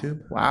on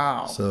YouTube.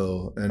 Wow.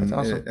 So, that's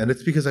awesome. And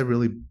it's because I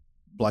really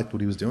liked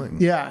what he was doing.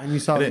 Yeah, and you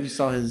saw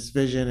his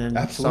vision and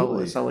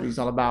absolutely saw what he's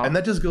all about. And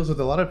that just goes with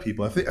a lot of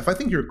people. If I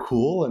think you're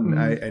cool and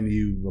and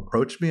you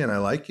approach me and I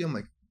like you, I'm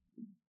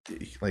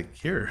like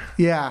here.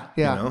 Yeah.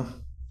 You know?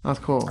 That's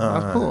cool.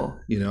 That's cool.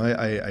 You know,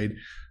 I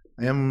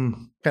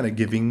am kind of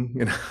giving.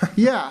 You know.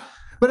 Yeah.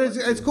 But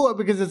it's cool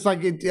because it's like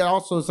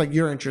it's like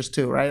your interest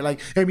too, right? Like,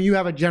 I mean, you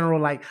have a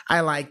general like, I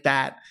like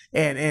that,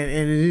 and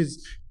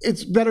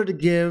it's better to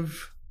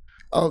give.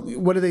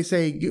 What do they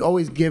say? You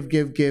always give,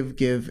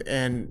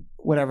 and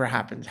whatever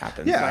happens.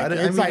 Yeah,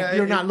 like,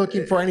 you're not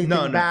looking for anything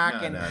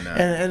back, no.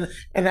 and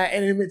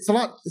it's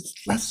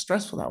less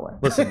stressful that way.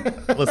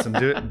 Listen,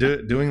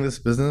 doing this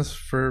business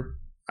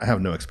I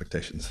have no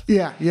expectations.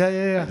 Yeah.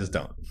 I just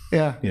don't.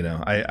 Yeah. You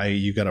know,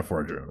 you got to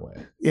forge your own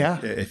way. Yeah.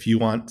 If you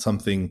want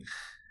something,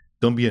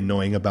 don't be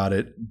annoying about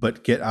it,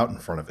 but get out in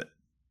front of it.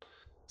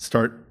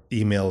 Start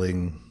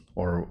emailing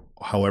or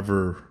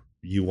however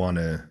you want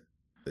to.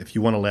 If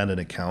you want to land an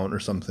account or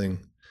something,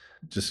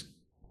 just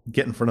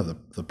get in front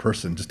of the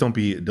person. Just don't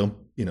be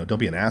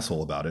an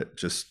asshole about it.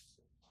 Just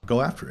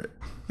go after it.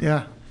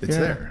 Yeah. It's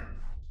yeah. there.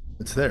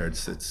 It's there.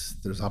 It's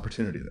there's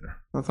opportunity there.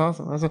 That's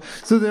awesome.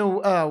 So then,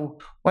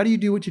 why do you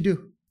do what you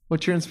do?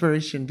 What's your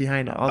inspiration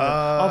behind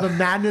all the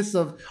madness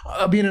of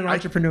being an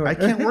entrepreneur? I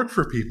can't work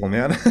for people,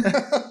 man.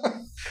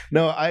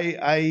 No,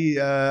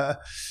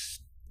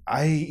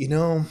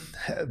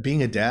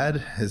 being a dad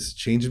has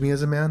changed me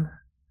as a man,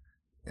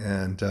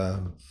 and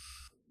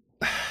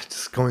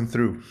just going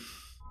through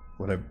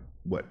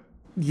what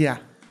Yeah.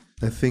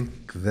 I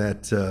think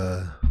that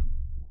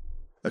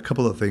a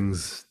couple of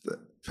things that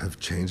have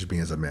changed me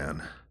as a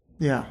man,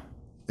 Yeah.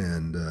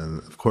 and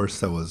of course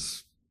that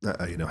was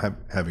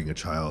having a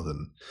child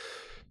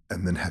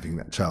and then having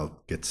that child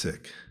get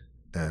sick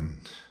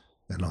and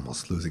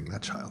almost losing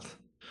that child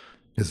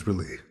has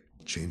really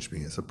changed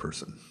me as a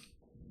person,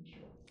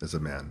 as a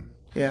man,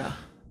 Yeah.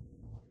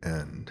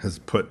 and has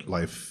put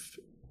life.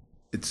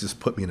 It's just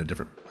put me in a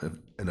different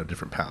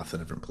path, a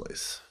different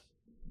place,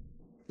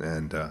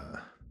 and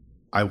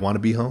I want to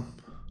be home.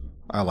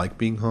 I like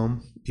being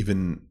home,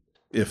 even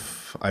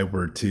if I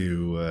were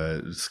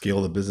to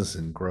scale the business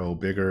and grow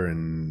bigger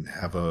and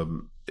have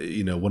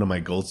one of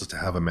my goals is to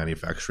have a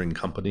manufacturing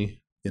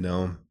company,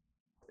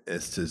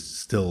 is to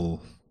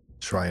still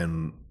try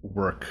and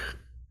work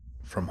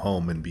from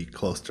home and be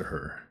close to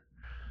her,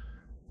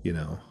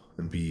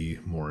 and be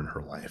more in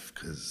her life.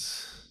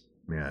 Because,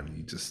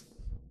 man,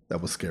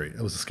 that was scary.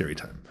 That was a scary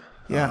time.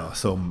 Yeah.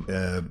 So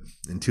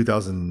in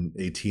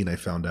 2018, I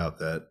found out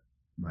that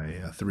my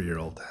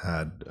 3-year-old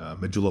had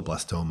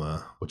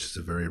medulloblastoma, which is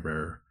a very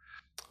rare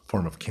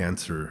form of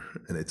cancer,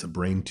 and it's a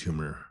brain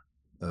tumor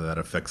that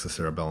affects the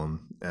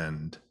cerebellum.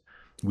 And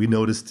we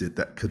noticed it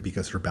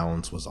because her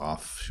balance was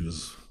off. She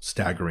was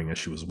staggering as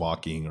she was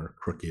walking, or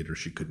crooked, or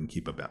she couldn't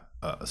keep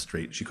a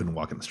straight. She couldn't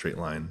walk in a straight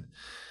line.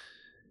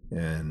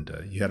 And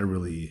you had to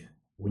really,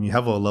 when you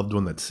have a loved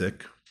one that's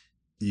sick,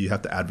 you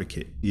have to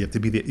advocate. You have to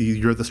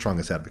you're the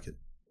strongest advocate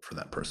for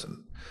that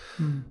person.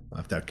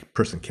 If that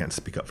person can't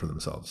speak up for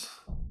themselves.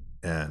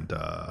 And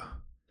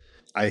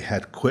I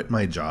had quit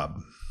my job.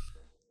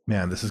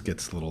 Man, this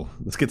gets a little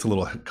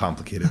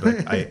complicated,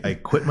 but I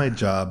quit my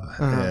job.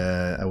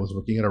 I was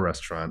working at a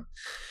restaurant.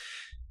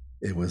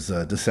 It was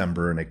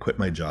December, and I quit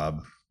my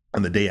job.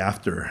 And the day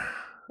after,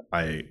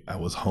 I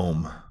was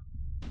home,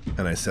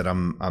 and I said, I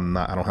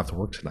don't have to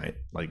work tonight.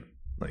 Like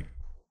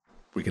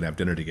we can have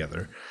dinner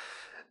together.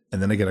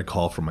 And then I get a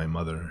call from my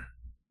mother,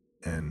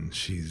 and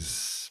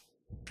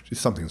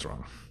something's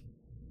wrong.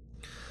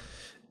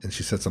 And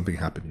she said, something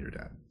happened to your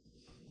dad.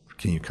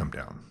 Can you come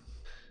down?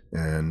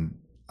 And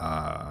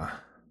I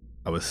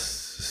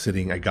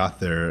got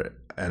there,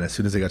 and as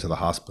soon as I got to the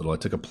hospital, I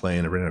took a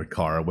plane, I rented a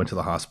car, I went to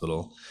the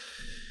hospital,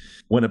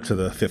 went up to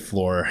the 5th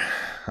floor.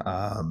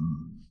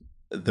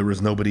 There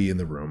was nobody in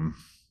the room.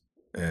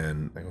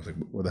 And I was like,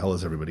 where the hell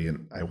is everybody?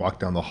 And I walked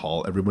down the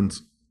hall.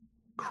 Everyone's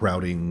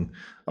crowding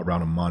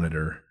around a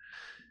monitor.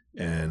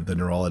 And the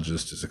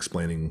neurologist is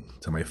explaining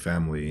to my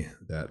family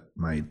that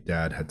my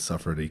dad had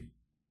suffered a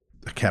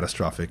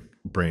catastrophic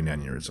brain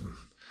aneurysm.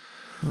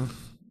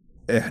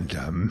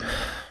 And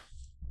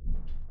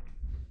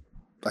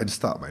I just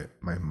thought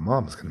my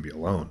mom's going to be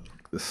alone.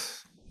 Like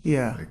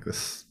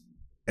this.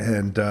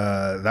 And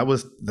that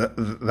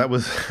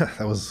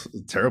was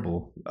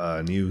terrible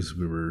news.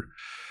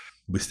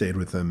 We stayed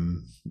with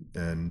him,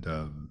 and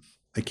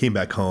I came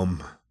back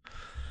home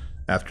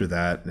after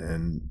that,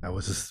 and I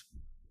was just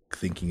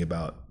thinking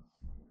about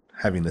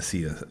having to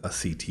see a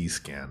CT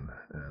scan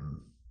and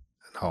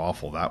how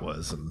awful that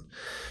was. And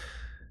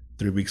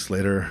 3 weeks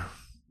later,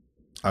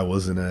 I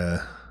was in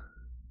a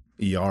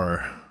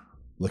ER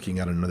looking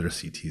at another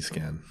CT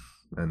scan,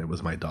 and it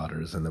was my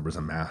daughter's, and there was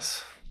a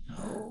mass.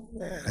 Oh,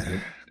 man.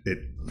 And it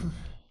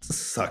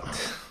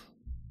sucked.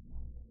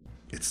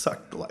 It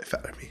sucked the life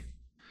out of me.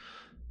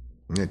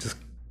 And I just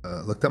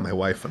looked at my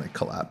wife, and I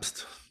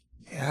collapsed.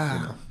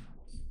 Yeah.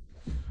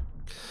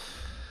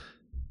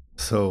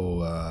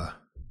 So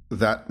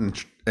that,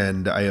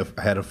 and I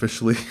had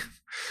officially,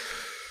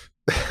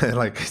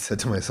 like I said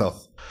to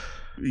myself,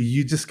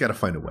 you just got to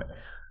find a way,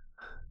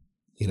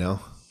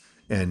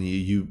 and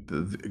you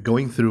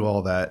going through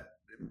all that,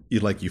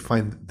 you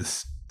find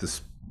this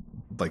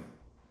like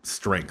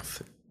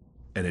strength,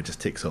 and it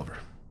just takes over.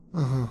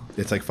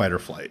 It's like fight or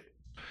flight.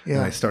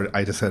 Yeah. And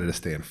I decided to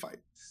stay and fight.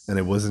 And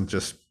it wasn't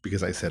just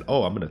because I said,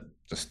 oh, I'm going to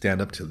just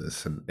stand up to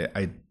this. And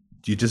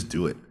you just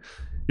do it.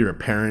 You're a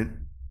parent.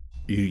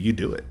 You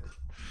do it.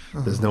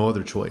 There's no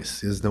other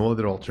choice. There's no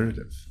other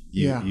alternative.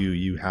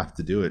 You have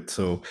to do it.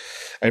 So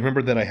I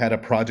remember that I had a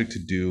project to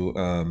do,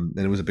 and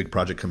it was a big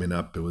project coming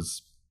up.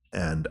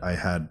 And I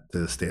had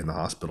to stay in the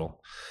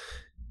hospital.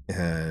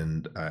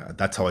 And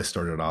that's how I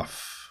started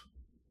off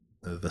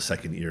the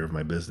second year of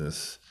my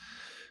business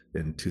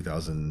in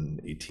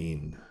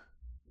 2018.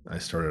 I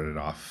started it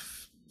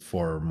off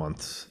 4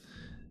 months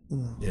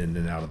in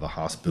and out of the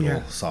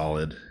hospital,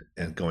 solid,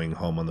 and going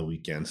home on the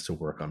weekends to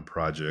work on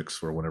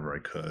projects or whenever I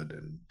could.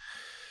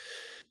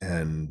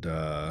 And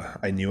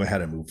I knew I had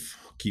to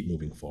keep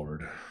moving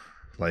forward.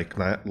 Like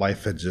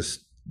life had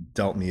just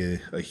dealt me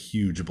a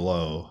huge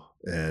blow,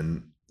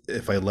 and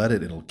if I let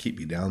it, it'll keep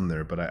me down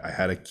there. But I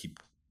had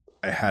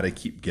to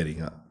keep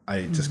getting up.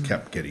 I just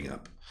kept getting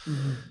up,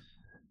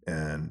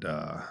 and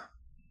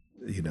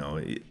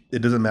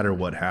it doesn't matter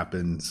what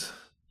happens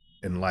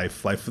in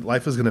life.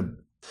 Life is gonna,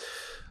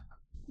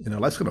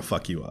 life's gonna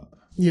fuck you up.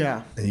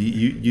 Yeah. And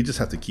you just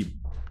have to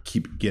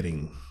keep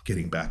getting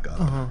back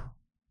up.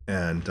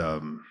 And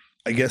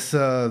I guess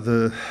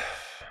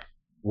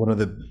one of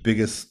the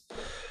biggest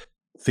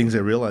things I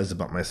realized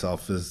about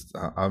myself is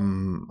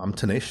I'm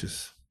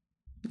tenacious.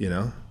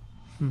 I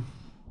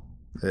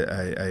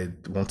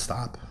won't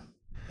stop.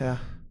 Yeah.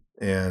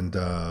 And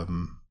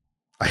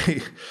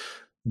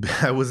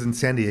I was in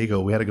San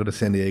Diego. We had to go to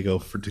San Diego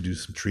to do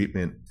some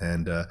treatment,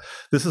 and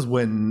this is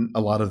when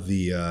a lot of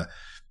the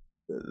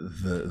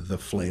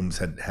flames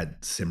had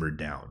simmered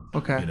down.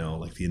 Okay.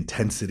 Like the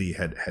intensity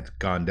had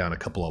gone down a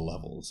couple of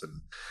levels,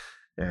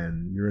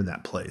 and you're in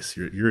that place.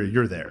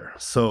 You're there.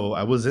 So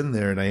I was in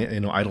there, and I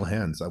idle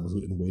hands. I was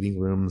in waiting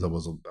rooms. I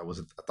was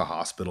at the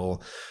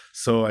hospital.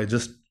 So I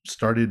just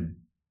started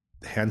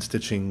hand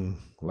stitching,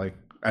 like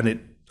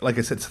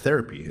I said, it's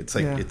therapy. It's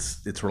like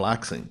it's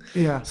relaxing.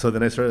 Yeah. So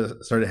then I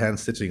started hand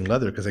stitching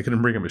leather because I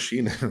couldn't bring a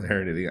machine in there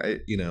or anything.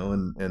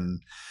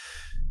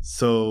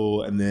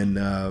 And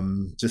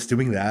then just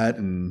doing that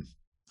and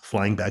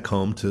flying back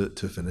home to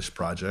finish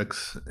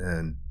projects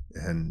and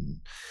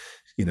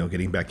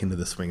getting back into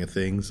the swing of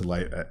things,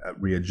 like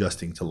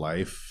readjusting to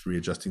life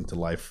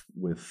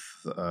with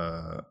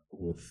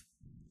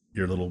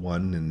your little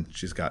one, and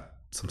she's got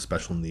some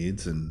special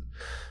needs, and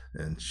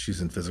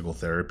she's in physical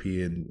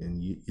therapy,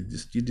 and you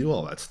do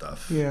all that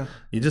stuff. Yeah.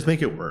 You just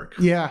make it work.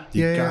 Yeah.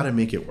 You gotta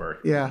make it work.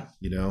 Yeah.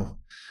 Yeah.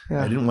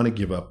 I didn't want to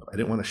give up. I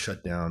didn't want to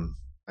shut down.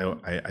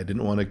 I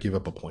didn't want to give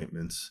up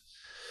appointments.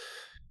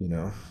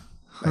 I'll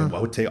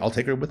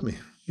take her with me.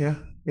 Yeah.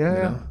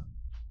 Yeah.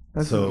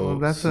 I'm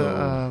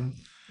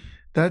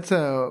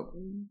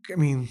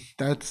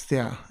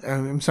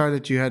sorry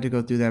that you had to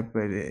go through that,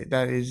 but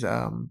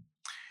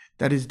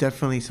that is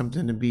definitely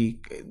something to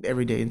be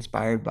every day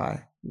inspired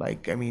by.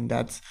 Like,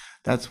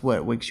 that's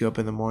what wakes you up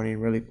in the morning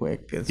really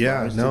quick. I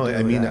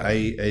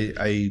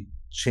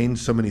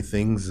changed so many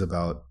things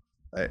about,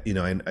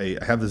 I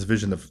have this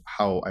vision of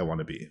how I want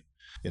to be,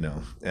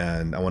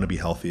 and I want to be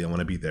healthy. I want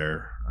to be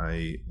there.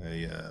 I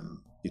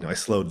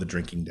slowed the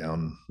drinking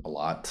down a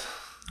lot.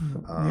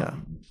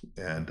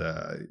 And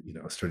I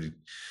started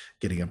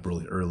getting up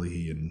really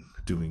early and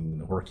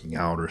working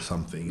out or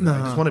something. I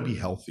just want to be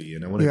healthy,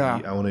 and I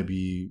want to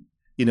be,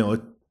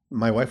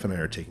 my wife and I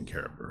are taking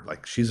care of her.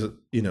 Like she's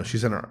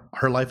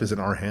her life is in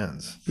our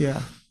hands.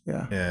 Yeah.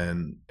 Yeah.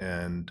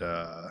 And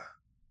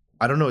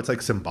I don't know. It's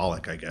like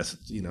symbolic, I guess.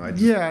 It's you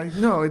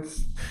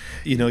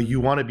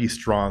want to be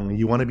strong,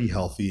 you want to be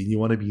healthy, and you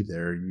want to be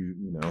there.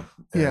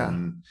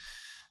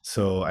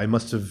 So I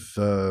must have.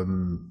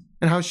 And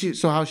how's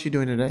she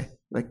doing today?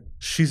 Like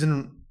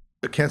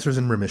cancer's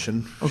in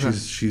remission. Okay.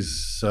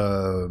 She's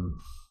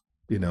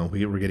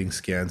we're getting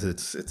scans.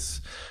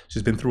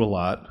 She's been through a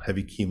lot,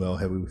 heavy chemo.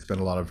 We spent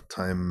a lot of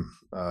time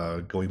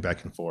going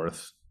back and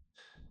forth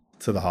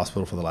to the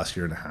hospital for the last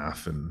year and a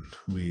half, and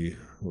we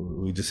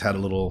just had a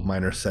little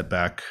minor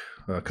setback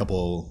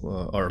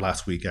or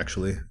last week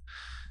actually,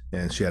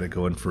 and she had to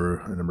go in for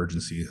an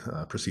emergency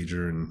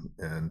procedure,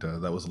 and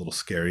that was a little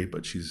scary,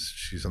 but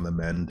she's on the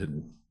mend,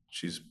 and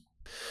she's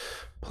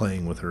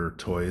playing with her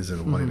toys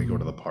and wanting to go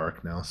to the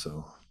park now.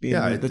 So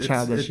the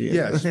child that she is.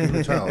 Yeah, she's being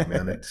the child,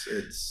 man.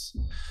 It's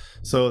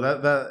so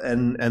that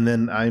and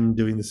then I'm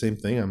doing the same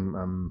thing.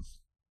 I'm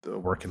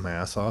working my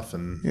ass off,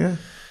 and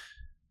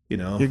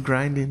you're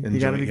grinding. You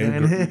gotta be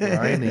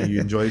grinding. You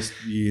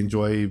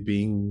enjoy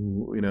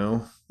being,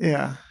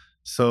 Yeah.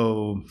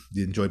 So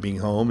you enjoy being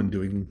home and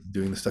doing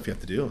the stuff you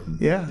have to do.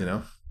 And,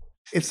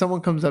 If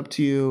someone comes up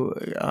to you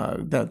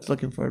that's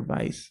looking for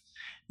advice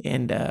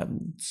and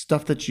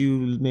stuff that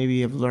you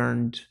maybe have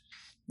learned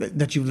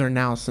that you've learned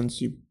now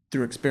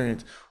through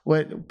experience,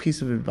 what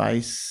piece of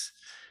advice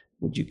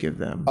would you give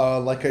them?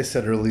 Like I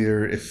said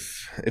earlier,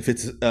 if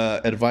it's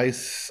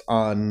advice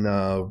on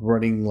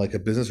running like a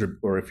business,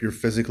 or if you're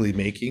physically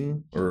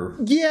making, or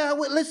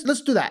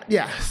let's do that.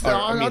 Yeah,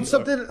 on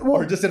something,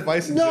 or just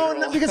advice.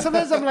 No, because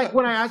sometimes I'm like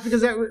when I ask,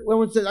 because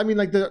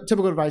like the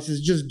typical advice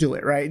is just do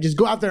it, right? Just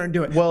go out there and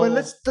do it. Well,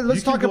 but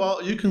let's talk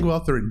about. You can go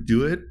out there and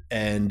do it,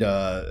 and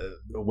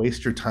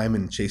waste your time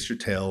and chase your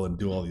tail and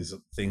do all these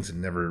things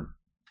and never.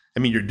 I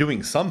mean, you're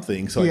doing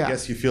something, so I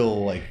guess you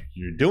feel like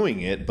you're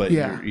doing it, but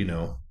you're,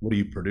 what are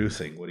you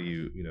producing? What do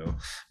you,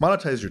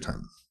 monetize your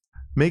time?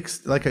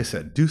 Like I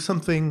said, do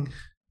one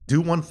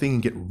thing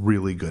and get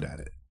really good at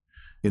it.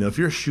 If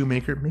you're a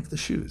shoemaker, make the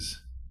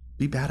shoes.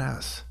 Be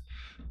badass.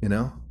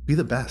 Be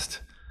the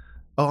best.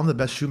 Oh, I'm the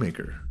best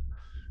shoemaker.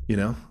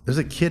 There's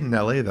a kid in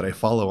LA that I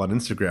follow on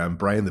Instagram,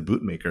 Brian the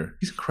Bootmaker.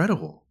 He's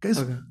incredible.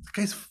 The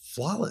guy's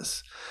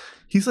flawless.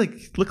 He's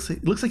like looks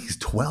like he's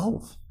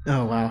 12.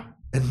 Oh wow.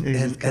 And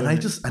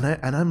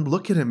I'm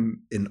looking at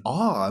him in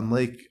awe.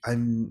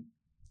 I'm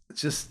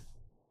just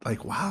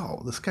like,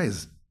 wow, this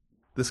guy's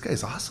this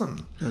guy's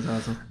awesome. That's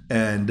awesome.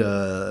 And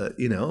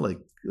you know,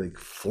 like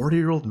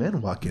 40-year-old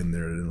men walk in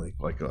there and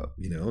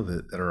you know,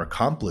 that are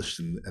accomplished,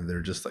 and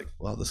they're just like,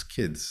 well, this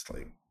kid's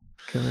like,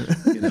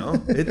 you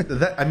know,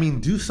 I mean,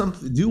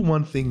 do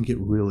one thing, get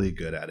really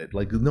good at it.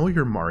 Like, know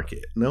your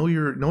market, know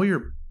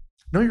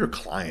your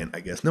client, I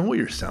guess, know what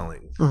you're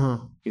selling.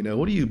 You know,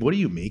 what are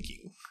you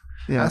making?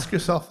 Yeah. Ask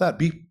yourself that.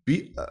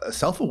 Be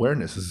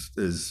self-awareness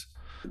is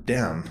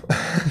damn.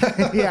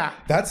 Yeah.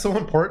 That's so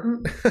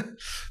important.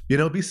 You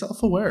know, be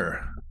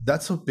self-aware.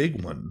 That's a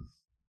big one.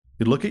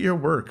 You look at your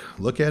work,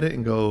 look at it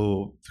and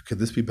go, could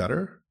this be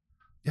better?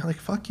 Yeah, like,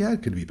 fuck yeah,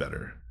 it could be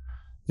better.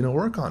 You know,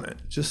 work on it.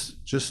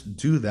 Just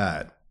do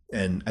that.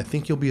 And I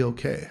think you'll be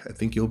okay. I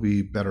think you'll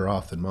be better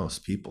off than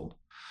most people.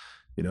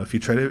 You know, if you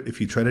try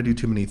to do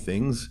too many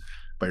things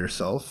by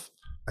yourself,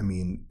 I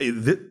mean,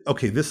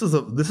 this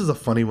is a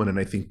funny one, and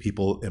I think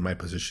people in my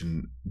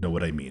position know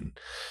what I mean.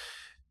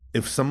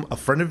 If a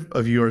friend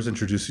of yours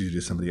introduces you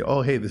to somebody,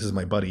 oh, hey, this is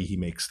my buddy, he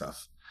makes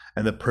stuff.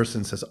 And the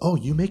person says, oh,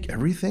 you make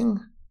everything?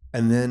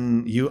 And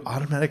then you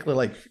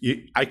automatically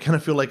I kind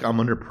of feel like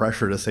I'm under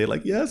pressure to say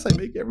like, yes, I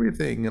make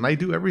everything and I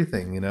do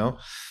everything, you know?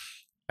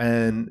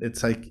 And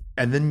it's like,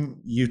 and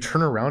then you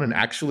turn around and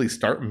actually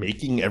start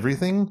making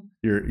everything.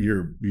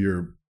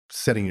 You're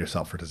setting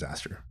yourself for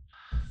disaster.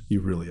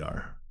 You really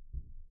are.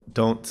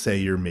 Don't say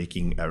you're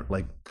making,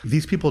 like,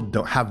 these people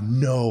don't have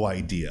no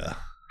idea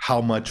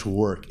how much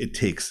work it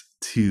takes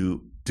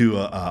to do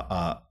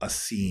a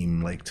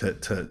seam, like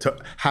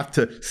to have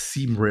to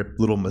seam rip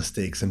little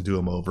mistakes and do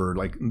them over.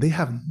 Like, they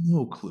have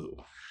no clue.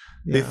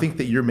 Yeah. They think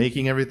that you're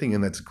making everything,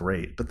 and that's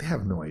great, but they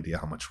have no idea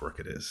how much work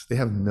it is. They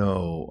have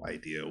no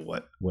idea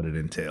what it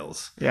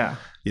entails. Yeah.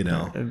 You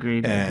know?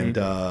 Agreed. And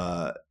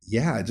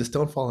yeah, just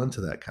don't fall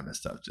into that kind of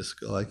stuff. Just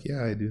go like,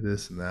 yeah, I do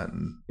this and that,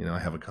 and you know, I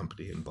have a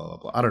company and blah blah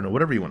blah. I don't know,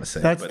 whatever you want to say.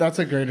 That's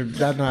a great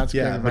that's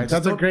yeah, great advice.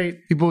 That's a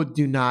great, people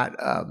do not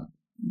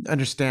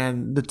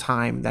understand the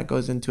time that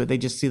goes into it. They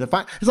just see the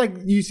fun. It's like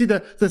you see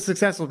the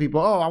successful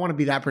people. Oh, I want to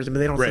be that person, but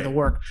they don't see the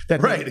work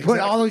that they put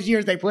all those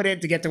years they put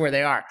in to get to where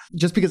they are.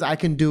 Just because I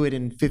can do it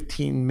in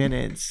 15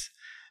 minutes,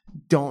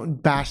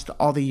 don't bash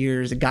all the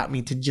years it got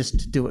me to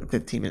just do it in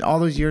 15 minutes. All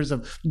those years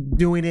of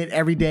doing it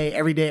every day.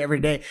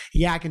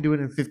 Yeah, I can do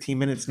it in 15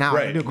 minutes now.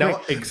 Right. I can do it now,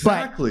 quick.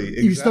 exactly.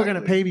 You're still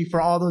gonna pay me for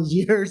all those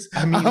years.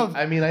 Of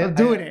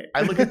doing it.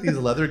 I look at these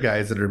leather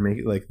guys that are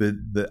making, like,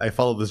 I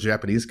follow this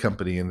Japanese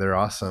company, and they're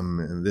awesome.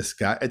 And this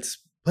guy, it's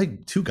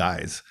like two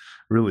guys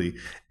really,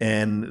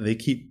 and they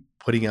keep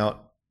putting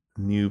out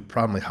new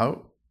problem. Like,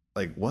 how?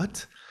 Like,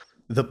 what?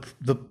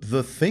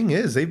 The thing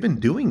is, they've been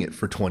doing it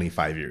for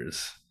 25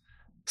 years.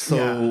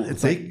 So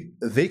yeah,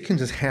 they can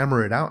just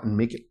hammer it out and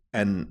make it,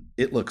 and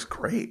it looks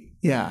great.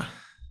 Yeah.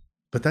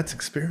 But that's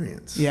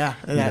experience. Yeah.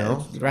 You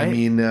know? Right. I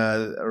mean,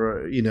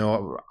 you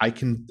know, I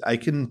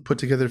can put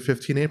together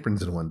 15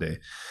 aprons in one day.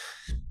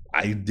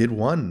 I did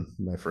one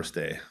my first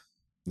day.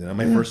 You know,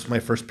 my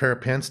first pair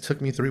of pants took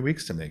me 3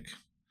 weeks to make.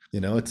 You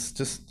know, it's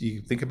just,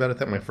 you think about it,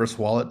 that my first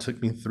wallet took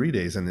me 3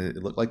 days and it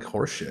looked like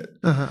horse shit.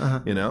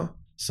 You know?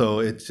 So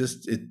it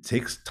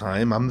takes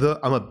time. I'm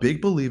a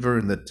big believer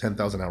in the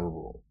 10,000 hour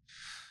rule.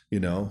 You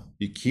know,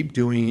 you keep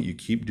doing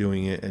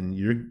it, and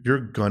you're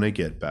gonna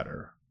get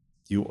better.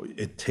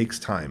 It takes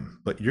time,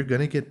 but you're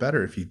gonna get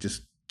better if you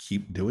just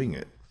keep doing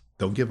it.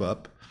 Don't give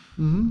up.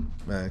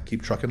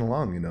 Keep trucking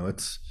along. You know,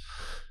 it's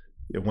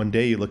one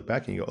day you look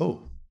back and you go,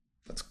 "Oh,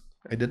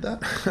 I did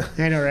that."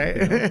 I know, right?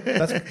 You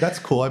know, that's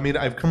cool. I mean,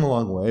 I've come a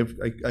long way.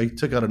 I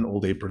took out an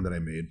old apron that I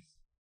made,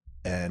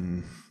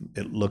 and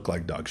it looked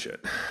like dog shit,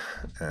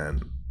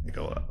 and I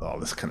go, oh,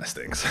 this kind of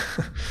stinks.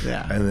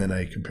 Yeah. And then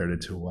I compared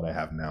it to what I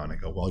have now, and I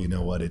go, well, you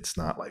know what? It's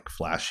not like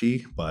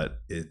flashy, but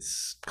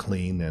it's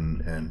clean,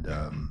 and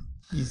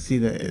you see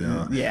the, you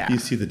know, you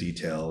see the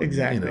detail.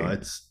 Exactly. And, you know,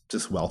 it's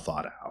just well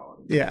thought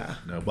out. Yeah.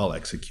 You know, well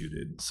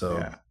executed.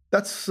 So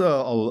that's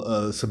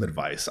some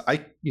advice.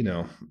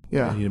 You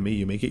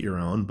make it your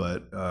own,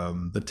 but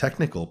the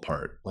technical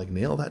part, like,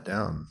 nail that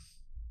down.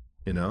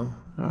 You know,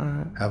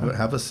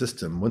 have a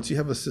system. Once you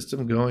have a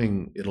system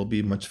going, it'll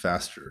be much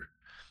faster.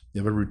 You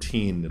have a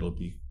routine, it'll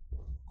be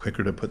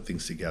quicker to put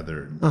things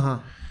together.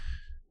 And,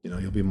 you know,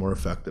 you'll be more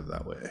effective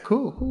that way.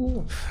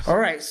 Cool. All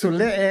right, so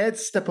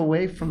let's step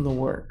away from the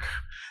work.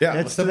 Yeah,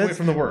 let's step away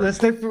from the work. Let's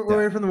step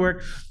away from the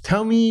work.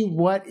 Tell me,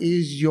 what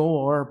is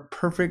your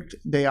perfect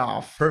day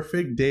off?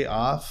 Perfect day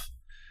off?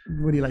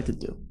 What do you like to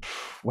do?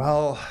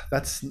 Well,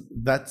 that's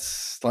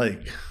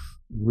like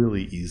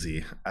really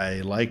easy.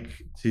 I like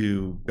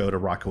to go to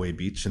Rockaway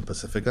Beach in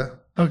Pacifica.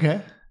 Okay.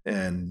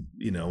 And,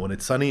 you know, when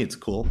it's sunny, it's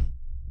cool.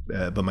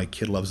 But my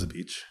kid loves the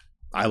beach.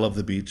 I love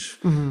the beach.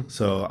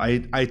 So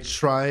I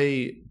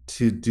try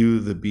to do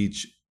the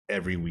beach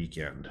every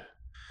weekend,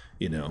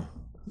 you know,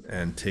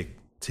 and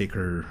take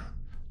her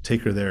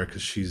there,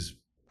 because she's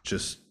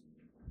just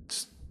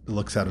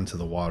looks out into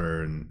the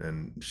water,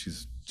 and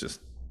she's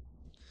just,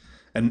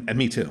 and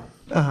me too.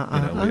 You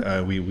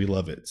know, we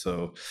love it.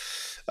 So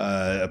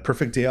a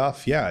perfect day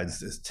off,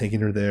 it's taking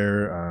her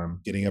there,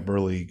 getting up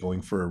early,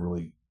 going for a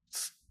really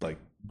like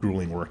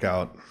grueling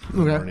workout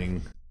in the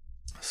morning.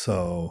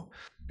 So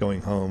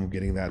going home,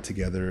 getting that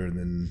together, and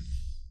then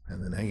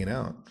hanging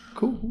out.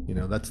 Cool. You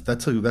know,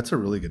 that's a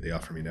really good day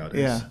off for me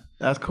nowadays. Yeah,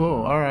 that's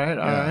cool. All right,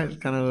 all Yeah. right.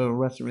 It's kind of a little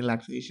rest and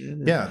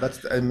relaxation. Yeah,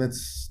 and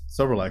it's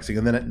so relaxing.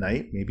 And then at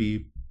night,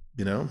 maybe,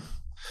 you know,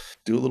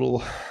 do a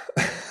little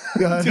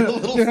do a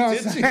little You know what I'm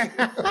stitching. saying?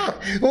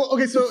 Well,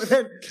 okay.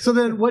 So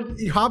then, what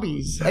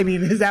hobbies? I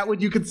mean, is that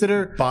what you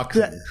consider?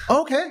 Boxing.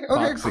 Okay.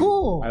 Boxing.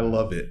 Cool. I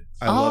love it.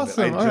 I love it.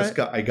 Awesome. All right.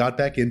 I got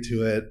back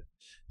into it.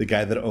 The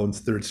guy that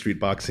owns Third Street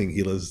Boxing,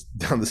 he lives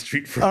down the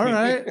street from All me.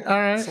 right.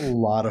 All It's right. a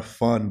lot of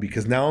fun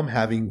because now I'm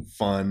having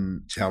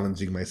fun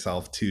challenging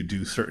myself to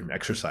do certain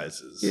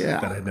exercises Yeah.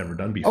 that I'd never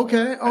done before.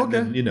 Okay. And Okay.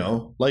 then, you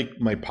know, like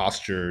my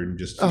posture and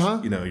just Uh-huh.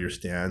 you know, your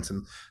stance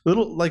and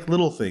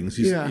little things.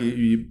 Yeah.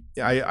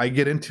 I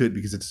get into it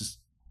because it's just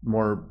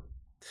more.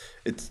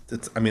 It's.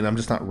 I mean, I'm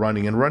just not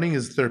running, and running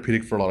is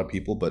therapeutic for a lot of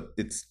people, but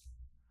it's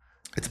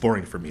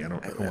boring for me. I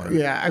don't want to.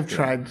 Yeah, I've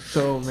tried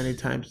so many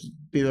times to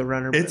be the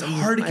runner. but It's I'm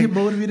just hard to get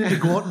motivated to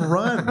go out and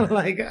run.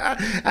 like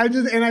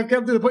I've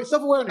come to the point.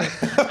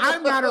 Self-awareness.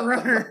 I'm not a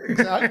runner.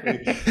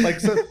 Exactly.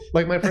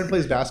 Like my friend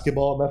plays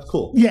basketball, and that's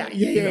cool. Yeah.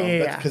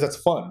 Because that's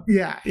fun.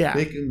 Yeah.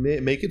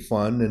 Make it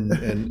fun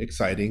and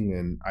exciting,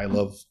 and I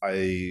love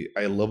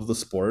the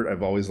sport.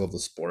 I've always loved the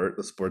sport.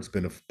 The sport's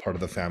been a part of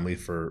the family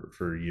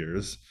for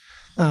years.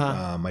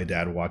 My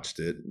dad watched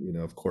it, you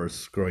know, of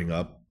course, growing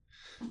up.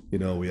 You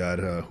know, we had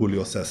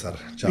Julio Cesar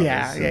Chavez.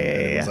 Yeah. and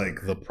it was like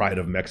the pride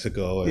of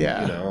Mexico. And,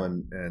 Yeah. You know,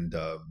 and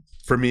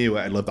for me,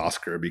 I loved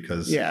Oscar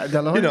because Yeah.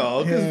 De La you Hoya?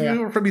 know, because Yeah. we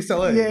were from East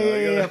LA. Yeah, you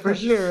know, yeah, for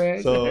sure.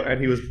 Right? So and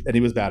he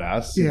was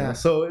badass. you Yeah. know?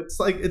 So it's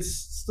like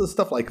it's the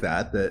stuff like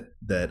that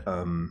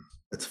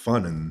it's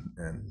fun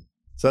and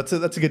so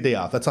that's a good day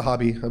off. That's a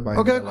hobby of mine.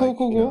 Okay, that I cool, like,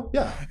 cool, you know. cool.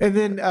 Yeah. And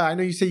then I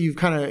know you say you've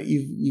kind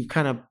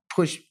of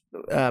pushed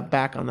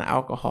back on the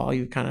alcohol.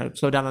 You kind of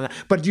slowed down on that.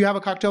 But do you have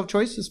a cocktail of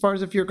choice as far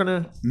as if you're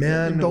gonna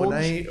Man,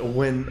 indulge?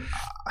 when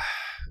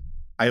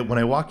I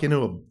walk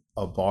into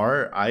a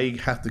bar, I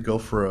have to go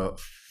for a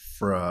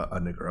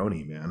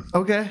Negroni, man.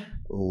 Okay.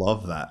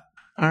 Love that.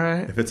 All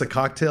right. If it's a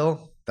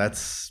cocktail,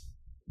 that's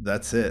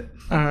it.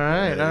 All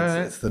right. All right.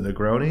 It's the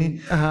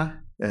Negroni. Uh-huh.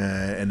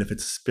 And if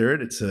it's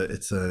spirit, it's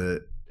a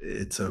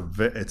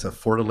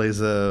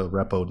Fortaleza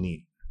Repo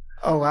Neat.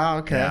 Oh wow.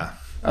 Okay. Yeah.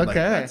 Okay. Like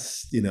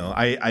that's, you know,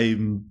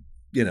 I'm,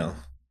 you know,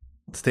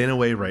 staying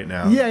away right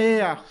now.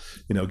 Yeah.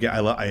 You know,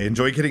 I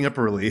enjoy getting up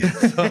early.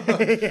 So,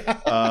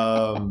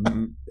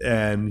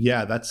 and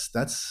yeah, that's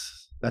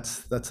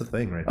the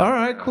thing right now. All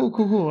right,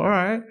 cool. All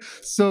right.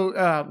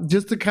 So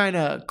just to kind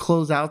of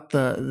close out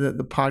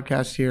the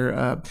podcast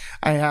here,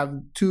 I have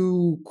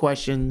two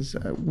questions.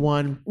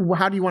 One,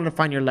 how do you want to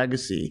find your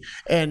legacy?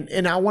 And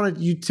I wanted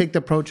you to take the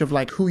approach of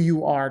like who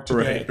you are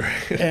today,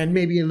 Right. and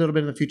maybe a little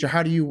bit in the future.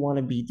 How do you want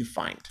to be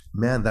defined?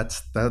 Man,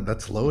 that's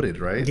loaded,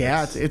 right?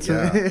 Yeah, it's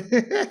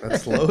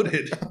that's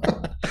loaded.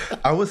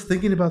 I was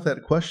thinking about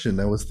that question.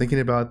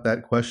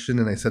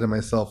 And I said to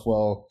myself,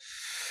 well,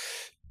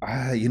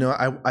 you know,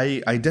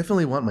 I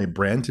definitely want my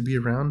brand to be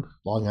around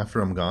long after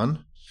I'm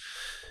gone,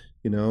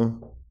 you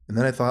know? And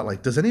then I thought,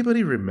 like, does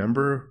anybody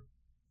remember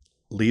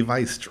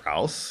Levi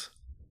Strauss,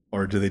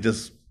 or do they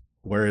just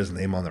wear his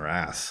name on their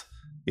ass?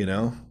 You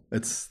know,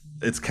 it's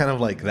kind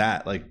of like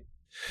that. Like,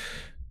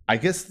 I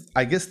guess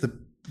the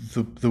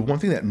one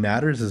thing that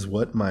matters is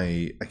what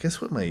my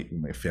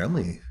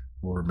family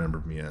will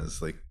remember me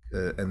as, like,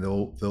 and they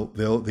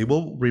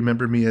will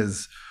remember me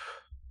as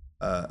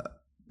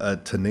a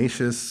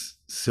tenacious,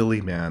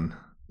 silly man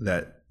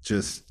that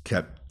just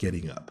kept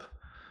getting up.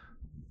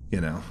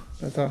 You know,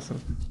 That's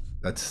awesome.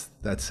 that's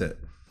it.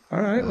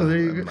 All right. Well, there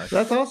you go.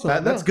 That's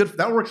awesome. That's good.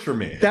 That works for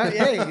me.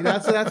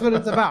 That's what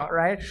it's about,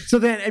 right? So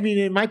then, I mean,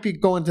 it might be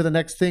going to the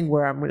next thing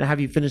where I'm going to have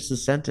you finish the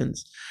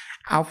sentence.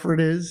 Alfred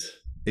is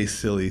A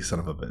silly son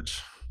of a bitch.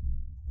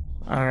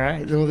 all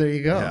right. Well, there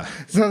you go. Yeah.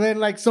 So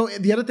then, so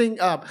the other thing,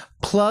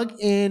 plug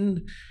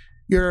in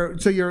your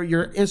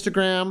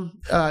Instagram.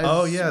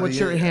 What's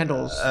your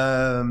handles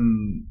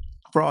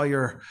for all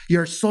your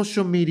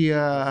social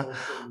media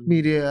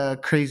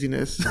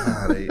craziness?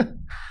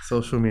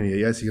 Social media.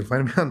 Yes, you can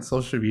find me on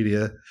social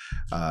media.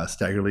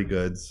 Staggerly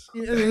Goods.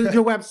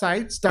 Your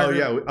website.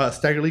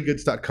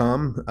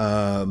 Staggerlygoods.com.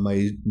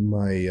 My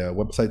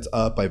website's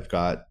up. I've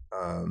got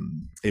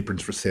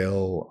aprons for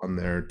sale on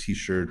there,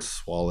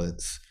 t-shirts,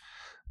 wallets,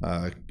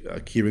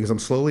 key rings. I'm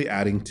slowly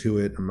adding to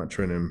it. I'm not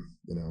trying to,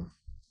 you know,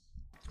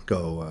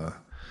 go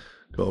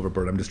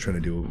overboard. I'm just trying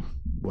to do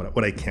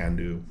what I can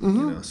do. Mm-hmm.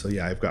 You know, so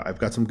yeah, I've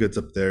got some goods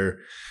up there.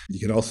 You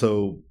can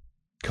also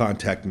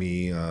contact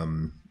me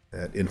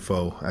at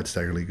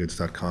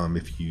info@staggerlygoods.com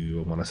if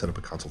you want to set up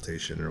a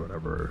consultation or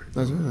whatever. I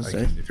was gonna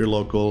say. If you're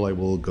local, I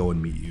will go and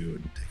meet you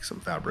and take some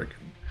fabric,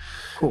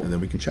 Cool. and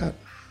then we can chat.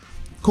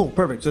 Cool,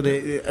 perfect. So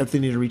if they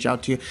need to reach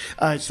out to you,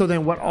 so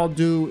then what I'll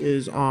do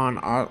is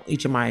on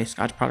each of my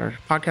Scotch Powder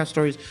podcast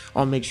stories,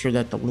 I'll make sure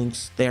that the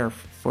link's there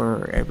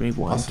for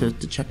everyone to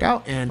check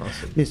out. And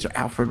Mr.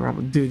 Alfred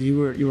Ramos, dude, you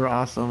were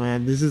awesome,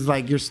 man. This is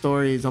like, your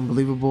story is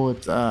unbelievable.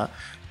 It's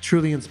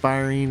truly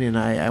inspiring, and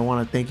I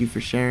want to thank you for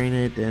sharing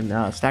it. And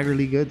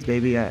Staggerly Goods,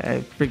 baby,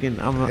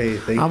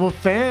 I'm a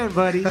fan,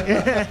 buddy.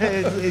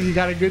 You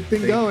got a good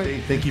thing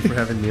going. Thank you for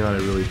having me on. I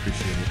really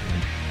appreciate it.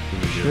 Man.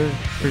 Really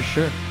For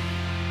sure.